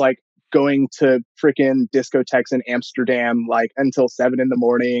 whether it's like going to freaking discotheques in Amsterdam, like until 7 in the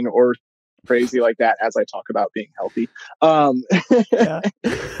morning, or crazy like that, as I talk about being healthy. Um, Yeah.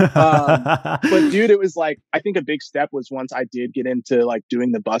 but dude, it was like, I think a big step was once I did get into like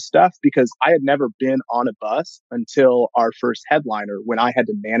doing the bus stuff, because I had never been on a bus until our first headliner, when I had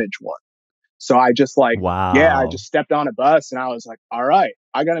to manage one. So I just like, yeah, I Wow. just stepped on a bus, and I was like, all right,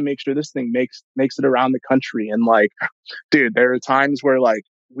 I got to make sure this thing makes it around the country. And like, dude, there are times where like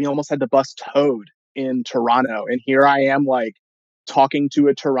we almost had the bus towed in Toronto, and here I am like talking to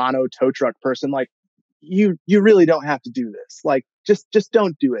a Toronto tow truck person, like, you really don't have to do this. Like, just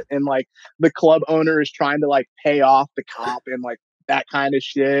don't do it. And like, the club owner is trying to like pay off the cop and like that kind of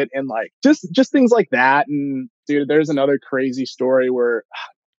shit, and like just things like that. And dude, there's another crazy story where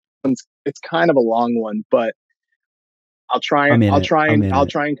it's kind of a long one, but I'll try I'm and in I'll it. try I'm and in I'll it.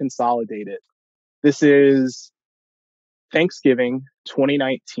 try and consolidate it. This is Thanksgiving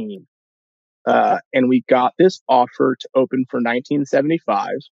 2019. And we got this offer to open for 1975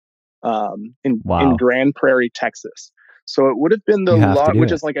 in Wow. Grand Prairie, Texas. So it would have been the You have to lot, do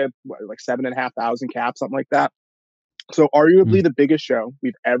which it. is like 7,500 cap, something like that. So arguably Mm. the biggest show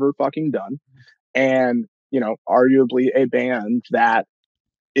we've ever fucking done. And, arguably a band that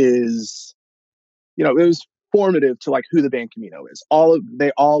is, it was formative to like who the Band Camino is.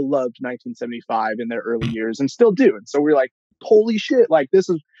 They all loved 1975 in their early years and still do. And so we're like, holy shit, like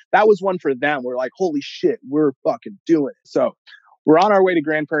that was one for them. We're like, holy shit, we're fucking doing it. So we're on our way to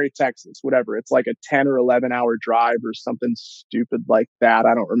Grand Prairie, Texas, whatever. It's like a 10 or 11 hour drive or something stupid like that.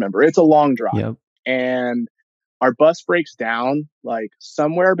 I don't remember. It's a long drive. Yep. And our bus breaks down like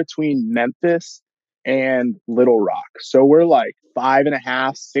somewhere between Memphis and Little Rock. So we're like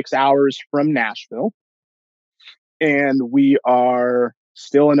 5.5, 6 hours from Nashville. And we are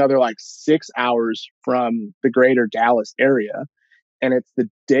still another like 6 hours from the greater Dallas area. And it's the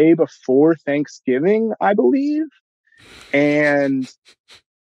day before Thanksgiving, I believe. And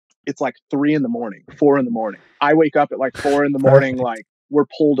it's like 3 in the morning, 4 in the morning. I wake up at like 4 in the morning, Perfect. like we're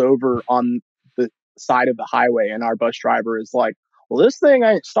pulled over on the side of the highway, and our bus driver is like, well, this thing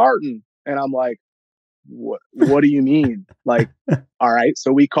ain't starting. And I'm like, what do you mean? Like, all right.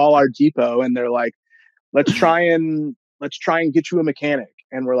 So we call our depot and they're like, let's try and get you a mechanic.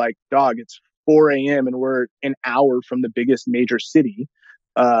 And we're like, dog, it's 4 a.m. and we're an hour from the biggest major city.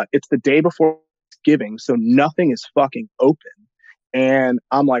 It's the day before Thanksgiving, so nothing is fucking open. And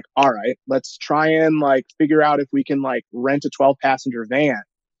I'm like, all right, let's try and like figure out if we can like rent a 12-passenger van.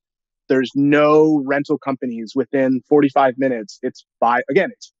 There's no rental companies within 45 minutes. It's 5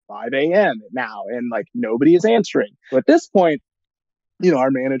 a.m. now, and like nobody is answering. So at this point,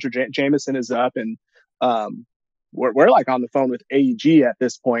 our manager Jameson is up, and we're like on the phone with AEG at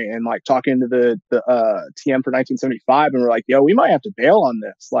this point, and like talking to the TM for 1975, and we're like, yo, we might have to bail on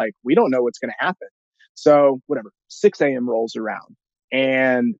this. Like, we don't know what's going to happen. So whatever, 6 a.m. rolls around,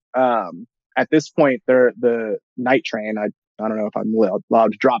 and at this point, the night train. I don't know if I'm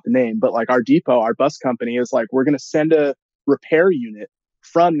allowed to drop the name, but like our depot, our bus company is like, we're going to send a repair unit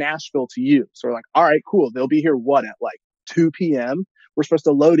from Nashville to you. So we're like, all right, cool. They'll be here at like 2 p.m. We're supposed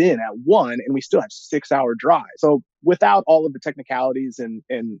to load in at 1, and we still have 6-hour drive. So without all of the technicalities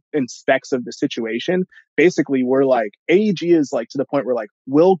and specs of the situation, basically we're like, AEG is like to the point where like,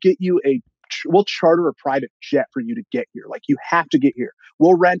 we'll charter a private jet for you to get here. Like, you have to get here.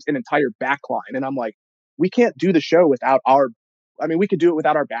 We'll rent an entire backline. And I'm like, we can't do the show without we could do it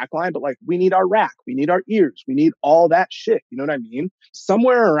without our backline, but like, we need our rack, we need our ears, we need all that shit. You know what I mean?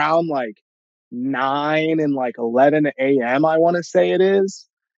 Somewhere around like 9 and like 11 a.m., I want to say it is,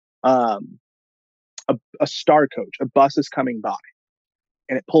 a star coach, a bus is coming by,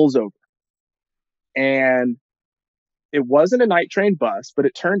 and it pulls over. And it wasn't a night train bus, but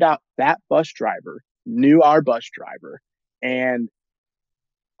it turned out that bus driver knew our bus driver, and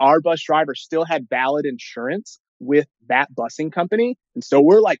our bus driver still had valid insurance with that busing company. And so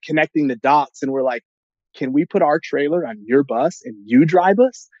we're like connecting the dots, and we're like, can we put our trailer on your bus and you drive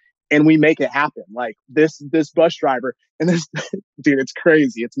us? And we make it happen. Like this bus driver, and this dude, it's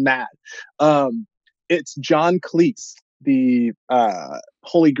crazy. It's mad. It's John Cleese, the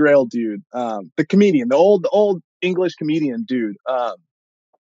Holy Grail dude, the comedian, the old English comedian dude.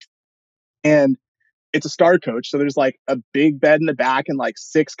 And it's a star coach. So there's like a big bed in the back and like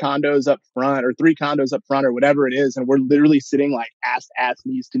 6 condos up front, or 3 condos up front, or whatever it is. And we're literally sitting like ass to ass,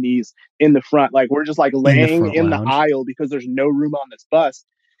 knees to knees in the front. Like, we're just like In the laying front in the lounge. aisle because there's no room on this bus.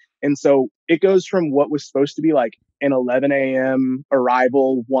 And so it goes from what was supposed to be like an 11 a.m.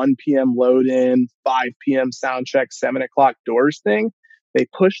 arrival, 1 p.m. load in, 5 p.m. sound check, 7 o'clock doors thing. They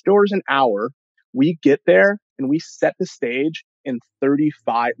push doors an hour. We get there and we set the stage in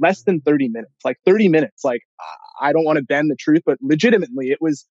less than 30 minutes, like 30 minutes. Like, I don't want to bend the truth, but legitimately it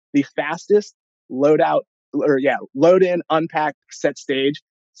was the fastest load in, unpack, set stage,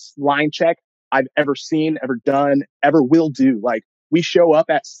 line check I've ever seen, ever done, ever will do. Like, we show up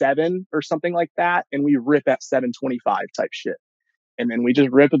at 7 or something like that, and we rip at 7:25 type shit. And then we just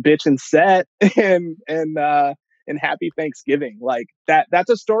rip a bitch and set and happy Thanksgiving. Like,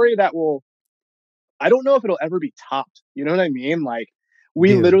 that's a story that I don't know if it'll ever be topped. You know what I mean? Like, we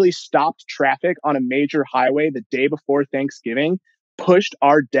Dude. literally stopped traffic on a major highway the day before Thanksgiving, pushed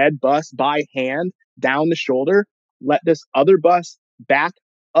our dead bus by hand down the shoulder, let this other bus back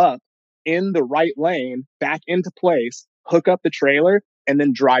up in the right lane, back into place, hook up the trailer, and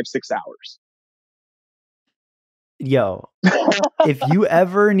then drive 6 hours. Yo, if you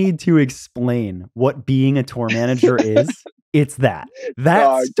ever need to explain what being a tour manager is, it's that. That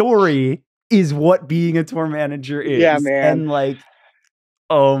Dog. story is what being a tour manager Yeah, is. man. And like,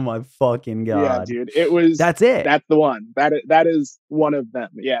 oh my fucking Yeah, God. dude. It was, That's it. that's the one. That is one of them.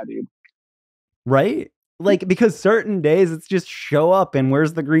 Yeah, dude. Right? Like, because certain days it's just show up and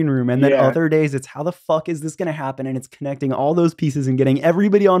where's the green room? And then Yeah. other days it's how the fuck is this going to happen? And it's connecting all those pieces and getting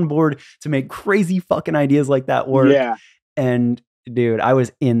everybody on board to make crazy fucking ideas like that work. Yeah. And dude, I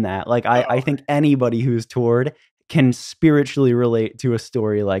was in that. Like, I Oh. think anybody who's toured can spiritually relate to a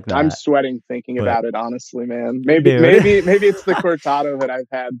story like that. I'm sweating thinking But- about it, honestly, man. Maybe Dude. maybe it's the cortado that I've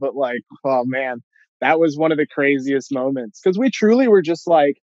had, but like, oh man, that was one of the craziest moments. Because we truly were just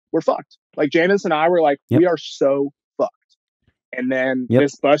like, we're fucked. Like Janice and I were like, Yep. we are so fucked. And then Yep.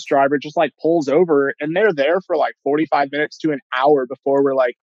 this bus driver just like pulls over, and they're there for like 45 minutes to an hour before we're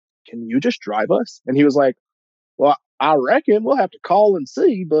like, can you just drive us? And he was like, well, I reckon we'll have to call and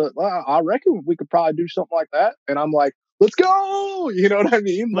see, but I reckon we could probably do something like that. And I'm like, let's go. You know what I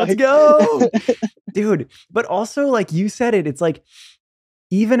mean? Let's Like, go. Dude. But also, like you said it, it's like,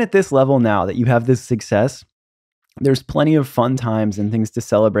 even at this level now that you have this success, there's plenty of fun times and things to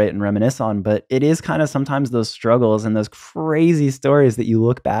celebrate and reminisce on, but it is kind of sometimes those struggles and those crazy stories that you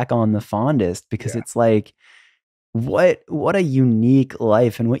look back on the fondest, because it's like, what a unique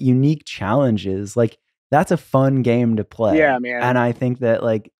life and what unique challenges. Like, that's a fun game to play. Yeah, man. And I think that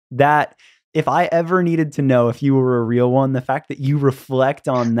like that, if I ever needed to know if you were a real one, the fact that you reflect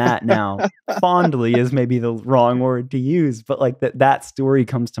on that now fondly is maybe the wrong word to use, but like that story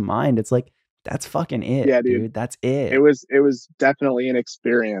comes to mind. It's like, that's fucking it. Yeah, dude. That's it. It was definitely an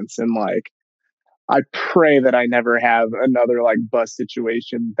experience. And like, I pray that I never have another like bus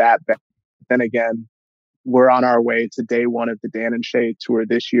situation that bad. Then again, we're on our way to day one of the Dan and Shay tour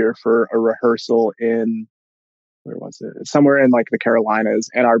this year for a rehearsal in, where was it? Somewhere in like the Carolinas.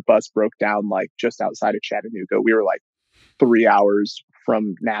 And our bus broke down like just outside of Chattanooga. We were like 3 hours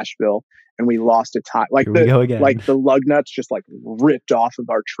from Nashville, and we lost a tire. Like the lug nuts just like ripped off of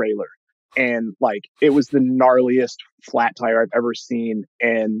our trailer. And like, it was the gnarliest flat tire I've ever seen.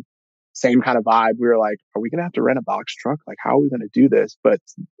 And same kind of vibe. We were like, are we going to have to rent a box truck? Like, how are we going to do this? But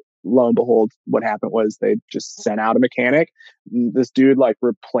lo and behold, what happened was they just sent out a mechanic. This dude like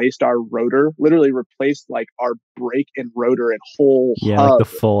replaced our rotor, literally replaced like our brake and rotor and whole hub, like the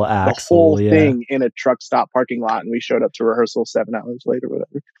full axle, the whole thing in a truck stop parking lot. And we showed up to rehearsal 7 hours later,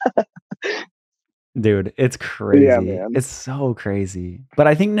 whatever. Dude, it's crazy. Yeah, man. It's so crazy. But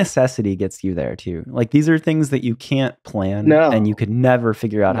I think necessity gets you there too. Like, these are things that you can't plan and you could never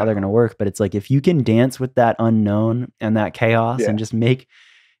figure out how they're going to work. But it's like, if you can dance with that unknown and that chaos and just make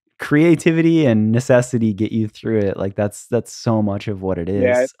creativity and necessity get you through it, like that's so much of what it is.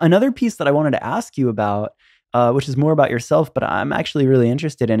 Yeah. Another piece that I wanted to ask you about, which is more about yourself, but I'm actually really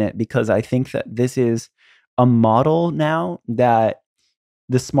interested in it because I think that this is a model now that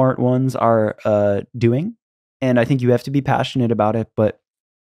the smart ones are doing. And I think you have to be passionate about it. But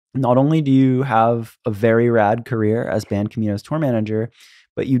not only do you have a very rad career as Band Camino's tour manager,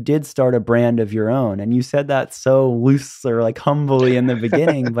 but you did start a brand of your own. And you said that so loose or like humbly in the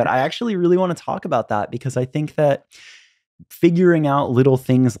beginning. But I actually really want to talk about that because I think that figuring out little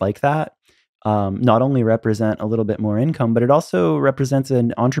things like that not only represent a little bit more income, but it also represents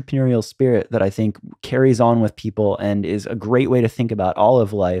an entrepreneurial spirit that I think carries on with people and is a great way to think about all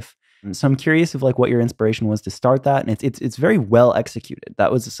of life. And so I'm curious of like what your inspiration was to start that. And it's very well executed.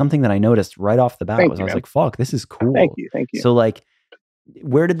 That was something that I noticed right off the bat. I was like, fuck, this is cool. Thank you. So like,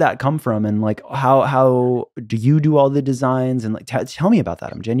 where did that come from? And like, how do you do all the designs? And like, tell me about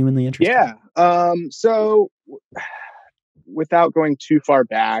that. I'm genuinely interested. Yeah. So without going too far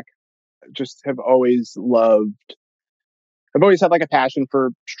back, just have always loved, I've always had like a passion for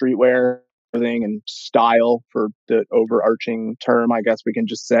streetwear and style, for the overarching term, I guess we can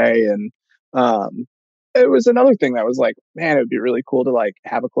just say. And it was another thing that was like, man, it would be really cool to like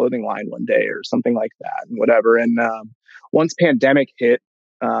have a clothing line one day or something like that and whatever. And once pandemic hit,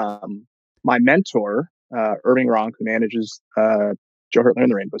 my mentor, Irving Ronk, who manages Joe Hurtler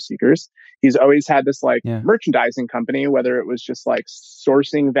and the Rainbow Seekers, he's always had this like merchandising company, whether it was just like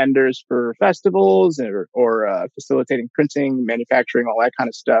sourcing vendors for festivals or facilitating printing, manufacturing, all that kind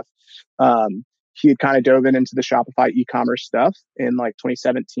of stuff. He had kind of dove into the Shopify e-commerce stuff in like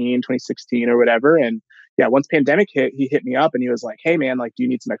 2017, 2016 or whatever. And yeah, once pandemic hit, he hit me up and he was like, hey man, like, do you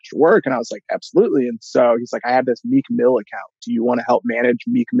need some extra work? And I was like, absolutely. And so he's like, I have this Meek Mill account. Do you want to help manage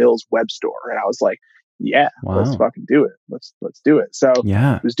Meek Mill's web store? And I was like, yeah, let's fucking do it. Let's do it. So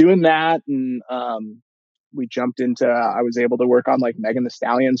I was doing that. And, we jumped into, I was able to work on like Megan Thee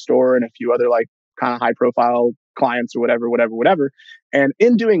Stallion store and a few other like kind of high profile clients or whatever. And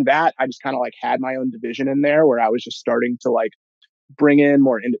in doing that, I just kind of like had my own division in there where I was just starting to like bring in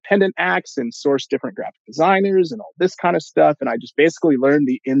more independent acts and source different graphic designers and all this kind of stuff. And I just basically learned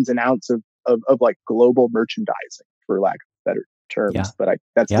the ins and outs of like global merchandising, for lack of better terms. Yeah. But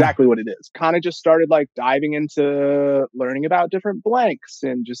that's Yeah. exactly what it is. Kind of just started like diving into learning about different blanks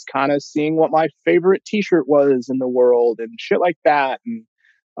and just kind of seeing what my favorite t-shirt was in the world and shit like that. And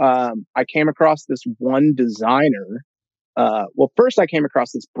I came across this one designer. Well, first I came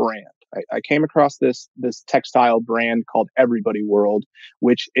across this brand. I came across this textile brand called Everybody World,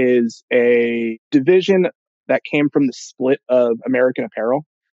 which is a division that came from the split of American Apparel.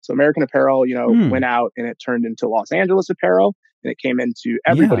 So American Apparel, went out and it turned into Los Angeles Apparel, and it came into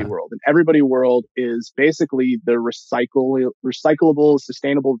Everybody World. And Everybody World is basically the recyclable,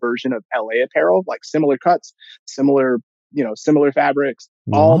 sustainable version of LA Apparel, like similar cuts, similar fabrics,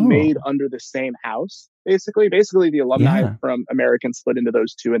 all made under the same house. Basically the alumni from American split into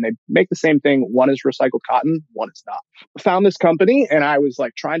those two, and they make the same thing. One is recycled cotton, one is not. I found this company, and I was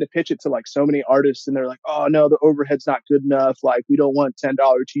like trying to pitch it to like so many artists, and they're like, oh no, the overhead's not good enough. Like, we don't want $10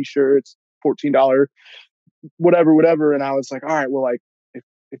 t-shirts, $14, whatever. And I was like, all right, well, like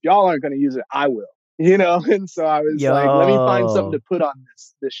if y'all aren't going to use it, I will, And so I was like, let me find something to put on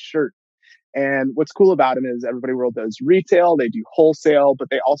this shirt. And what's cool about them is Everybody World does retail, they do wholesale, but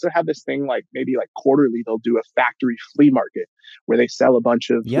they also have this thing like maybe like quarterly, they'll do a factory flea market where they sell a bunch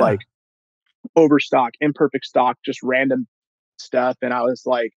of like overstock, imperfect stock, just random stuff. And I was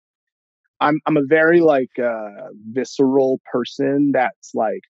like, I'm a very like visceral person that's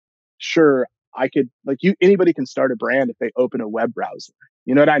like, sure, I could like anybody can start a brand if they open a web browser.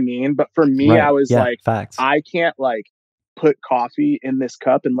 You know what I mean? But for me, I was like, facts. I can't like put coffee in this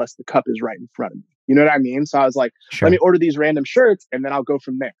cup unless the cup is right in front of me. You know what I mean? So I was like, let me order these random shirts and then I'll go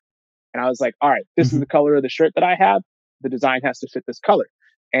from there. And I was like, all right, this is the color of the shirt that I have. The design has to fit this color.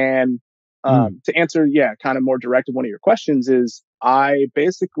 And to answer, kind of more direct of one of your questions is I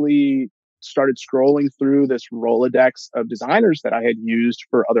basically started scrolling through this Rolodex of designers that I had used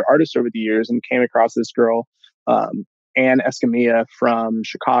for other artists over the years and came across this girl, Anne Escamilla from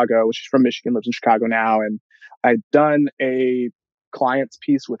Chicago, which is from Michigan, lives in Chicago now. And I'd done a client's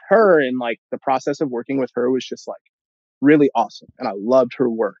piece with her, and like the process of working with her was just like really awesome. And I loved her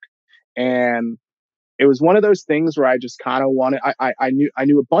work. And it was one of those things where I just kind of wanted, I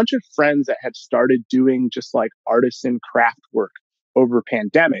knew a bunch of friends that had started doing just like artisan craft work over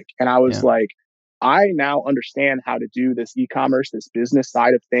pandemic. And I was like, I now understand how to do this e-commerce, this business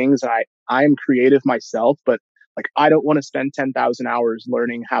side of things. And I'm creative myself, but like, I don't want to spend 10,000 hours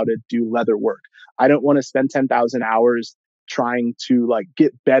learning how to do leather work. I don't want to spend 10,000 hours trying to like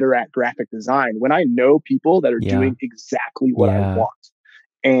get better at graphic design when I know people that are doing exactly what I want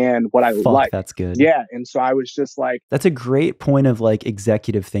and what I like. That's good. Yeah. And so I was just like, that's a great point of like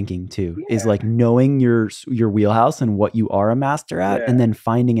executive thinking too, is like knowing your wheelhouse and what you are a master at, and then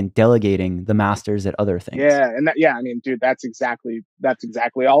finding and delegating the masters at other things. Yeah. And I mean, dude, that's exactly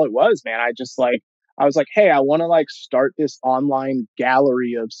all it was, man. I was like, hey, I want to like start this online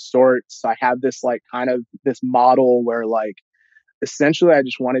gallery of sorts. I have this like kind of this model where like essentially I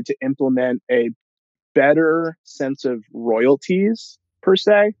just wanted to implement a better sense of royalties per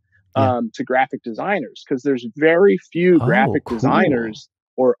se to graphic designers, because there's very few graphic designers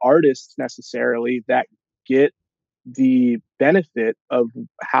or artists necessarily that get the benefit of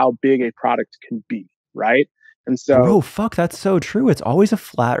how big a product can be, right? And so, that's so true. It's always a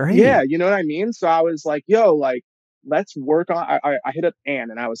flat rate. Yeah, you know what I mean? So I was like, yo, like, let's work on, I hit up Anne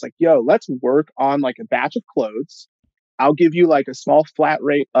and I was like, yo, let's work on like a batch of clothes. I'll give you like a small flat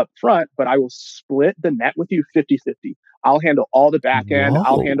rate up front, but I will split the net with you 50-50. I'll handle all the back end.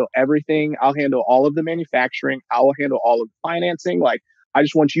 I'll handle everything. I'll handle all of the manufacturing. I'll handle all of the financing. Like, I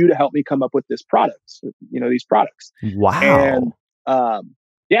just want you to help me come up with this product, these products. Wow. And,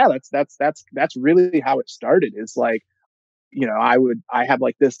 that's really how it started. It's like, I have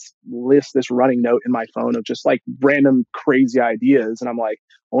like this list, this running note in my phone of just like random crazy ideas. And I'm like,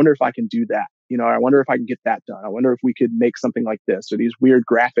 I wonder if I can do that. I wonder if I can get that done. I wonder if we could make something like this, or these weird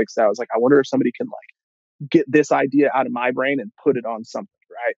graphics that I was like, I wonder if somebody can like get this idea out of my brain and put it on something.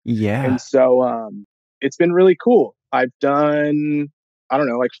 Right. Yeah. And so, it's been really cool. I've done, I don't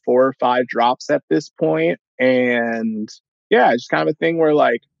know, like 4 or 5 drops at this point. And yeah, it's kind of a thing where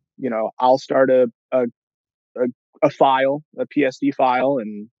like, I'll start a file, a PSD file,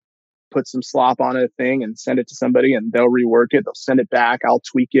 and put some slop on a thing and send it to somebody, and they'll rework it. They'll send it back. I'll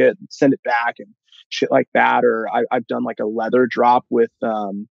tweak it and send it back and shit like that. Or I've done like a leather drop with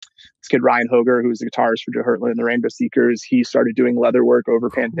this kid Ryan Hoger, who's the guitarist for Joe Hurtler and the Rainbow Seekers. He started doing leather work over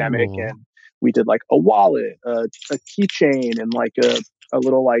pandemic, and we did like a wallet, a keychain, and like a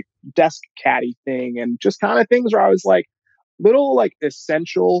little like desk caddy thing, and just kind of things where I was like, little like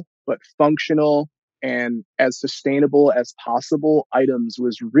essential but functional and as sustainable as possible items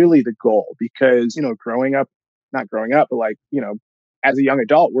was really the goal. Because, you know, not growing up, but like, you know, as a young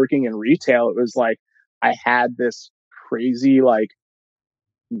adult working in retail, it was like I had this crazy like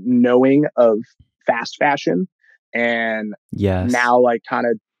knowing of fast fashion, and Yes. now like kind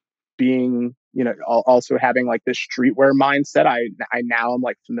of being, you know, also having like this streetwear mindset, I now am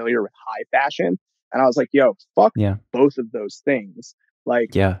like familiar with high fashion, and I was like, yo, fuck Yeah. both of those things.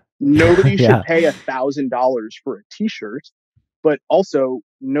 Like, Yeah. nobody should Yeah. pay $1,000 for a t-shirt, but also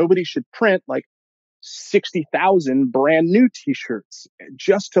nobody should print like 60,000 brand new t-shirts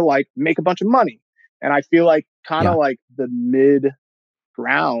just to like make a bunch of money. And I feel like kind of Yeah. like the mid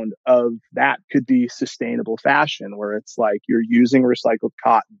ground of that could be sustainable fashion, where it's like you're using recycled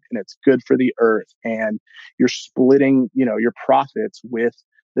cotton and it's good for the earth, and you're splitting, you know, your profits with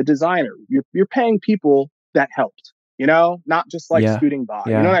the designer. You're paying people that helped, you know, not just like Yeah. scooting by.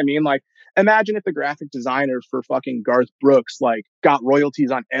 You know Yeah. what I mean? Like, imagine if the graphic designer for fucking Garth Brooks like got royalties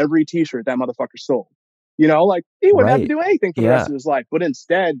on every t-shirt that motherfucker sold. You know, like he wouldn't have to Right. do anything for the rest Yeah. of his life. But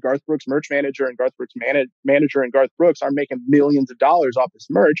instead, Garth Brooks merch manager and Garth Brooks manager and Garth Brooks are making millions of dollars off this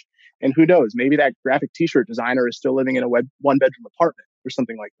merch. And who knows, maybe that graphic t-shirt designer is still living in a one bedroom apartment or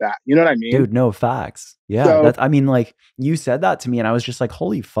something like that. You know what I mean? Dude, no, facts. Yeah. So I mean, like you said that to me and I was just like,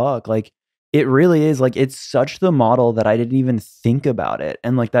 holy fuck. Like it really is like, it's such the model that I didn't even think about it.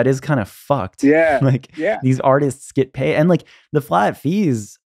 And like, that is kind of fucked. yeah, Like yeah, these artists get paid and like the flat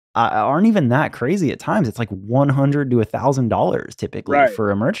fees aren't even that crazy at times. It's like $100 to $1,000 typically right. for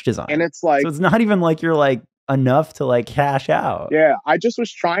a merch design. And it's like, so it's not even like you're like enough to like cash out. yeah, I just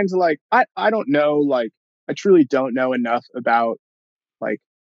was trying to like, I don't know, like, I truly don't know enough about, like,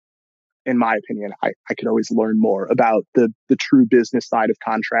 in my opinion, I could always learn more about the true business side of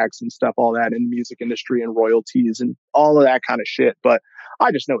contracts and stuff, all that in the music industry and royalties and all of that kind of shit. But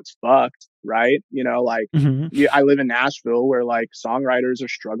I just know it's fucked, right? You know, like I live in Nashville where like songwriters are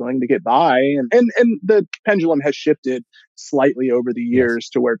struggling to get by, and the pendulum has shifted slightly over the Yes. years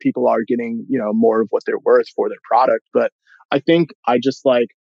to where people are getting, you know, more of what they're worth for their product. But I think I just like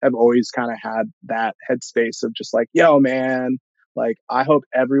have always kind of had that headspace of just like, yo, man, like, I hope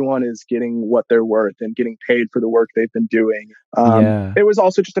everyone is getting what they're worth and getting paid for the work they've been doing. Yeah. It was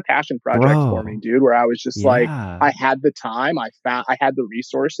also just a passion project for me, Bro. dude, where I was just like, Yeah. I had the time, I had the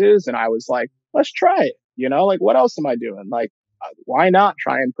resources, and I was like, let's try it. You know, like, what else am I doing? Like, why not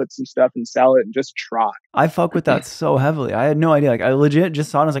try and put some stuff and sell it and just try? I fuck with that so heavily. I had no idea. Like I legit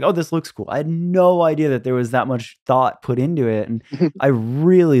just saw it and I was like, oh, this looks cool. I had no idea that there was that much thought put into it. And I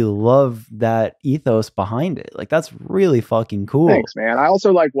really love that ethos behind it. Like that's really fucking cool. Thanks, man. I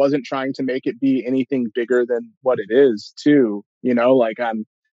also like wasn't trying to make it be anything bigger than what it is too. You know, like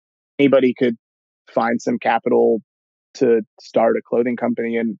anybody could find some capital to start a clothing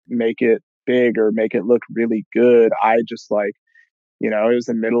company and make it big or make it look really good. I just like, you know, it was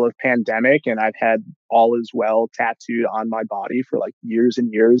the middle of pandemic and I've had All Is Well tattooed on my body for like years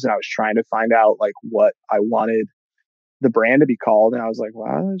and years. And I was trying to find out like what I wanted the brand to be called. And I was like,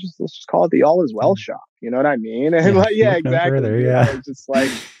 well, let's just call it the All Is Well shop. You know what I mean? And like, yeah, look no exactly. further, You yeah. know, it's just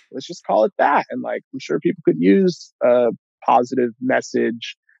like, let's just call it that. And like, I'm sure people could use a positive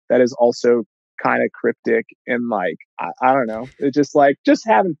message that is also kind of cryptic and like, I don't know. It's just like, just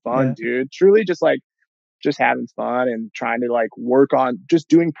having fun, dude. Truly just like, just having fun and trying to like work on just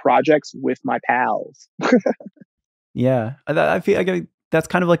doing projects with my pals. Yeah. I feel like that's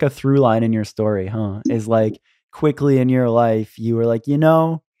kind of like a through line in your story, huh? Is like quickly in your life, you were like, you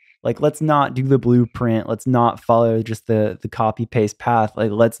know, like, let's not do the blueprint. Let's not follow just the copy paste path. Like,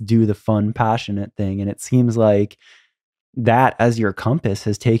 let's do the fun, passionate thing. And it seems like that as your compass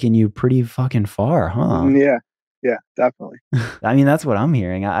has taken you pretty fucking far, huh? Yeah, definitely. I mean, that's what I'm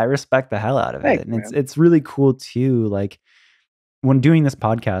hearing. I respect the hell out of Thanks, it. And man. it's really cool too. Like when doing this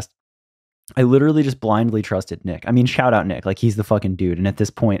podcast, I literally just blindly trusted Nick. I mean, shout out Nick. Like he's the fucking dude. And at this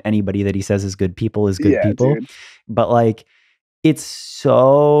point, anybody that he says is good people is good people. Dude. But like, it's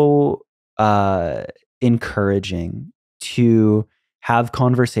so encouraging to have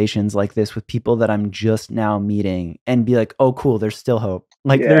conversations like this with people that I'm just now meeting and be like, oh, cool, there's still hope.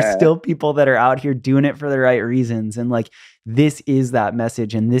 Like there's still people that are out here doing it for the right reasons. And like, this is that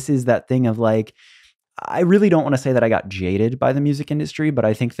message. And this is that thing of like, I really don't want to say that I got jaded by the music industry, but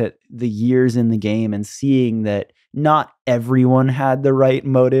I think that the years in the game and seeing that not everyone had the right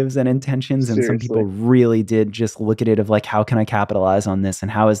motives and intentions. And some people really did just look at it of like, how can I capitalize on this? And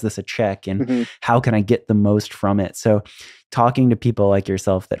how is this a check? And how can I get the most from it? So talking to people like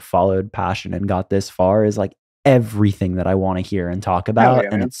yourself that followed passion and got this far is like, everything that I want to hear and talk about. Yeah,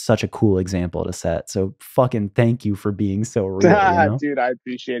 and man. it's such a cool example to set. So fucking thank you for being so real, Dude, I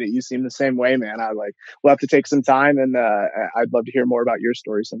appreciate it. You seem the same way, man. We'll have to take some time, and I'd love to hear more about your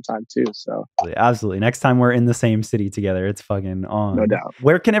story sometime too. So Absolutely. Next time we're in the same city together, it's fucking on. No doubt.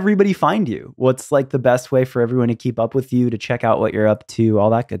 Where can everybody find you? What's like the best way for everyone to keep up with you, to check out what you're up to, all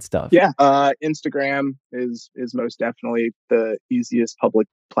that good stuff? Yeah, Instagram is most definitely the easiest public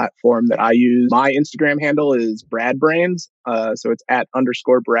platform that I use. My Instagram handle is BradBrains. So it's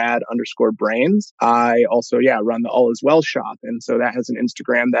 @_Brad_Brains. I also, run the All Is Well shop. And so that has an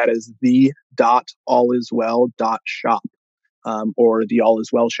Instagram that is the.alliswell.shop. Or the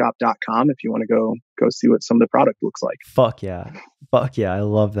alliswellshop.com if you want to go see what some of the product looks like. Fuck yeah. I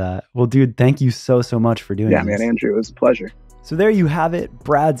love that. Well, dude, thank you so much for doing this. Yeah, man, Andrew, it was a pleasure. So there you have it,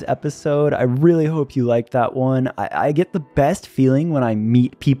 Brad's episode. I really hope you liked that one. I get the best feeling when I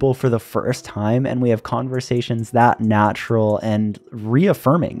meet people for the first time and we have conversations that natural and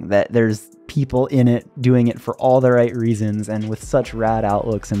reaffirming that there's people in it doing it for all the right reasons and with such rad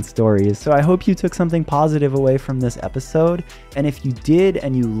outlooks and stories. So I hope you took something positive away from this episode. And if you did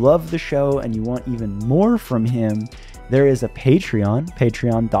and you love the show and you want even more from him, there is a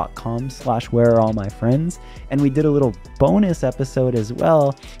patreon.com/whereareallmyfriends. And we did a little bonus episode as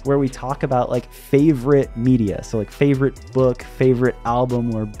well, where we talk about like favorite media. So like favorite book, favorite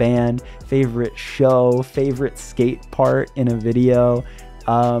album or band, favorite show, favorite skate part in a video,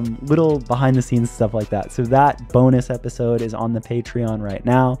 little behind the scenes stuff like that. So that bonus episode is on the Patreon right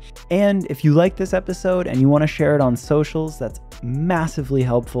now. And if you like this episode and you want to share it on socials, that's massively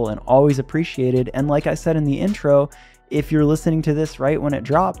helpful and always appreciated. And like I said in the intro, if you're listening to this right when it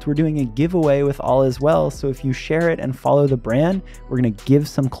dropped, we're doing a giveaway with All Is Well. So if you share it and follow the brand, we're going to give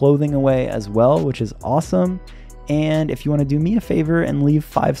some clothing away as well, which is awesome. And if you want to do me a favor and leave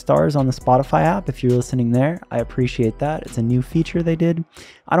 5 stars on the Spotify app, if you're listening there, I appreciate that. It's a new feature they did.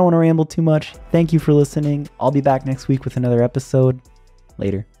 I don't want to ramble too much. Thank you for listening. I'll be back next week with another episode.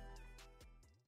 Later.